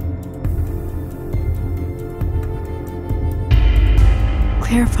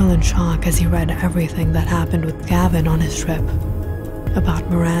 Claire fell in shock as he read everything that happened with Gavin on his trip, about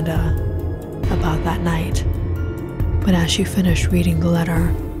Miranda, about that night. But as she finished reading the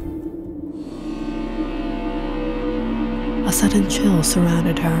letter, a sudden chill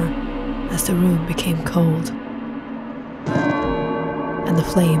surrounded her as the room became cold, and the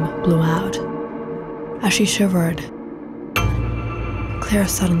flame blew out. As she shivered, Claire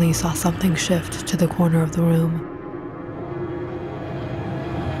suddenly saw something shift to the corner of the room.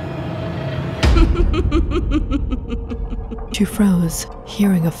 She froze,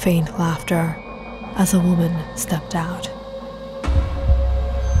 hearing a faint laughter as a woman stepped out.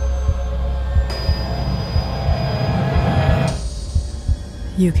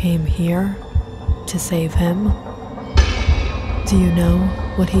 You came here to save him? Do you know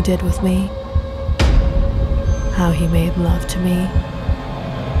what he did with me? How he made love to me?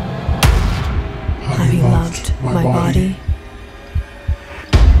 How he loved my body?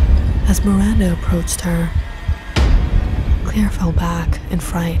 As Miranda approached her, Claire fell back in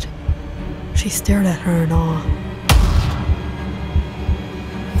fright. She stared at her in awe,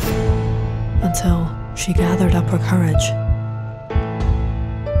 until she gathered up her courage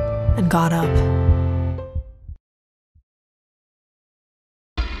and got up.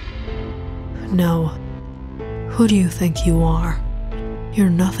 No, who do you think you are? You're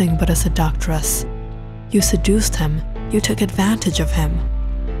nothing but a seductress. You seduced him. You took advantage of him.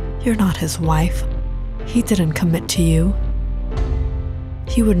 You're not his wife. He didn't commit to you.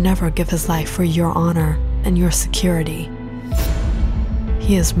 He would never give his life for your honor and your security.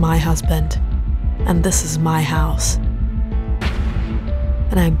 He is my husband, and this is my house.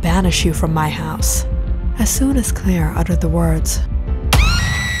 And I banish you from my house. As soon as Claire uttered the words,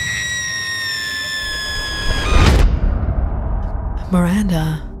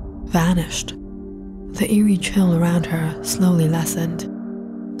 Miranda vanished. The eerie chill around her slowly lessened.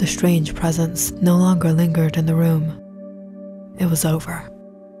 The strange presence no longer lingered in the room. It was over.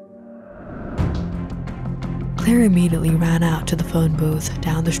 Claire immediately ran out to the phone booth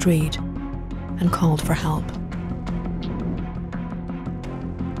down the street and called for help.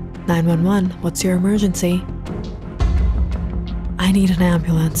 911, what's your emergency? I need an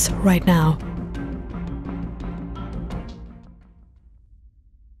ambulance right now.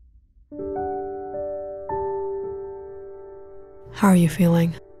 How are you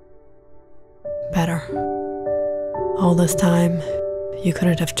feeling? Better. All this time, you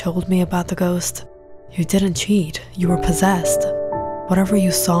couldn't have told me about the ghost. You didn't cheat. You were possessed. Whatever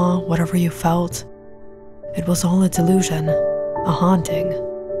you saw, whatever you felt, it was all a delusion, a haunting.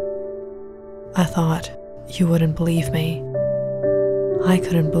 I thought you wouldn't believe me. I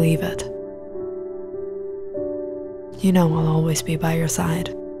couldn't believe it. You know I'll always be by your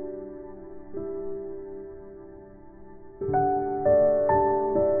side.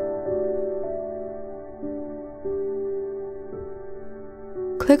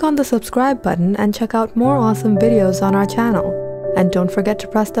 Click on the subscribe button and check out more awesome videos on our channel. And don't forget to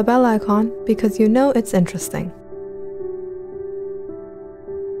press the bell icon because you know it's interesting.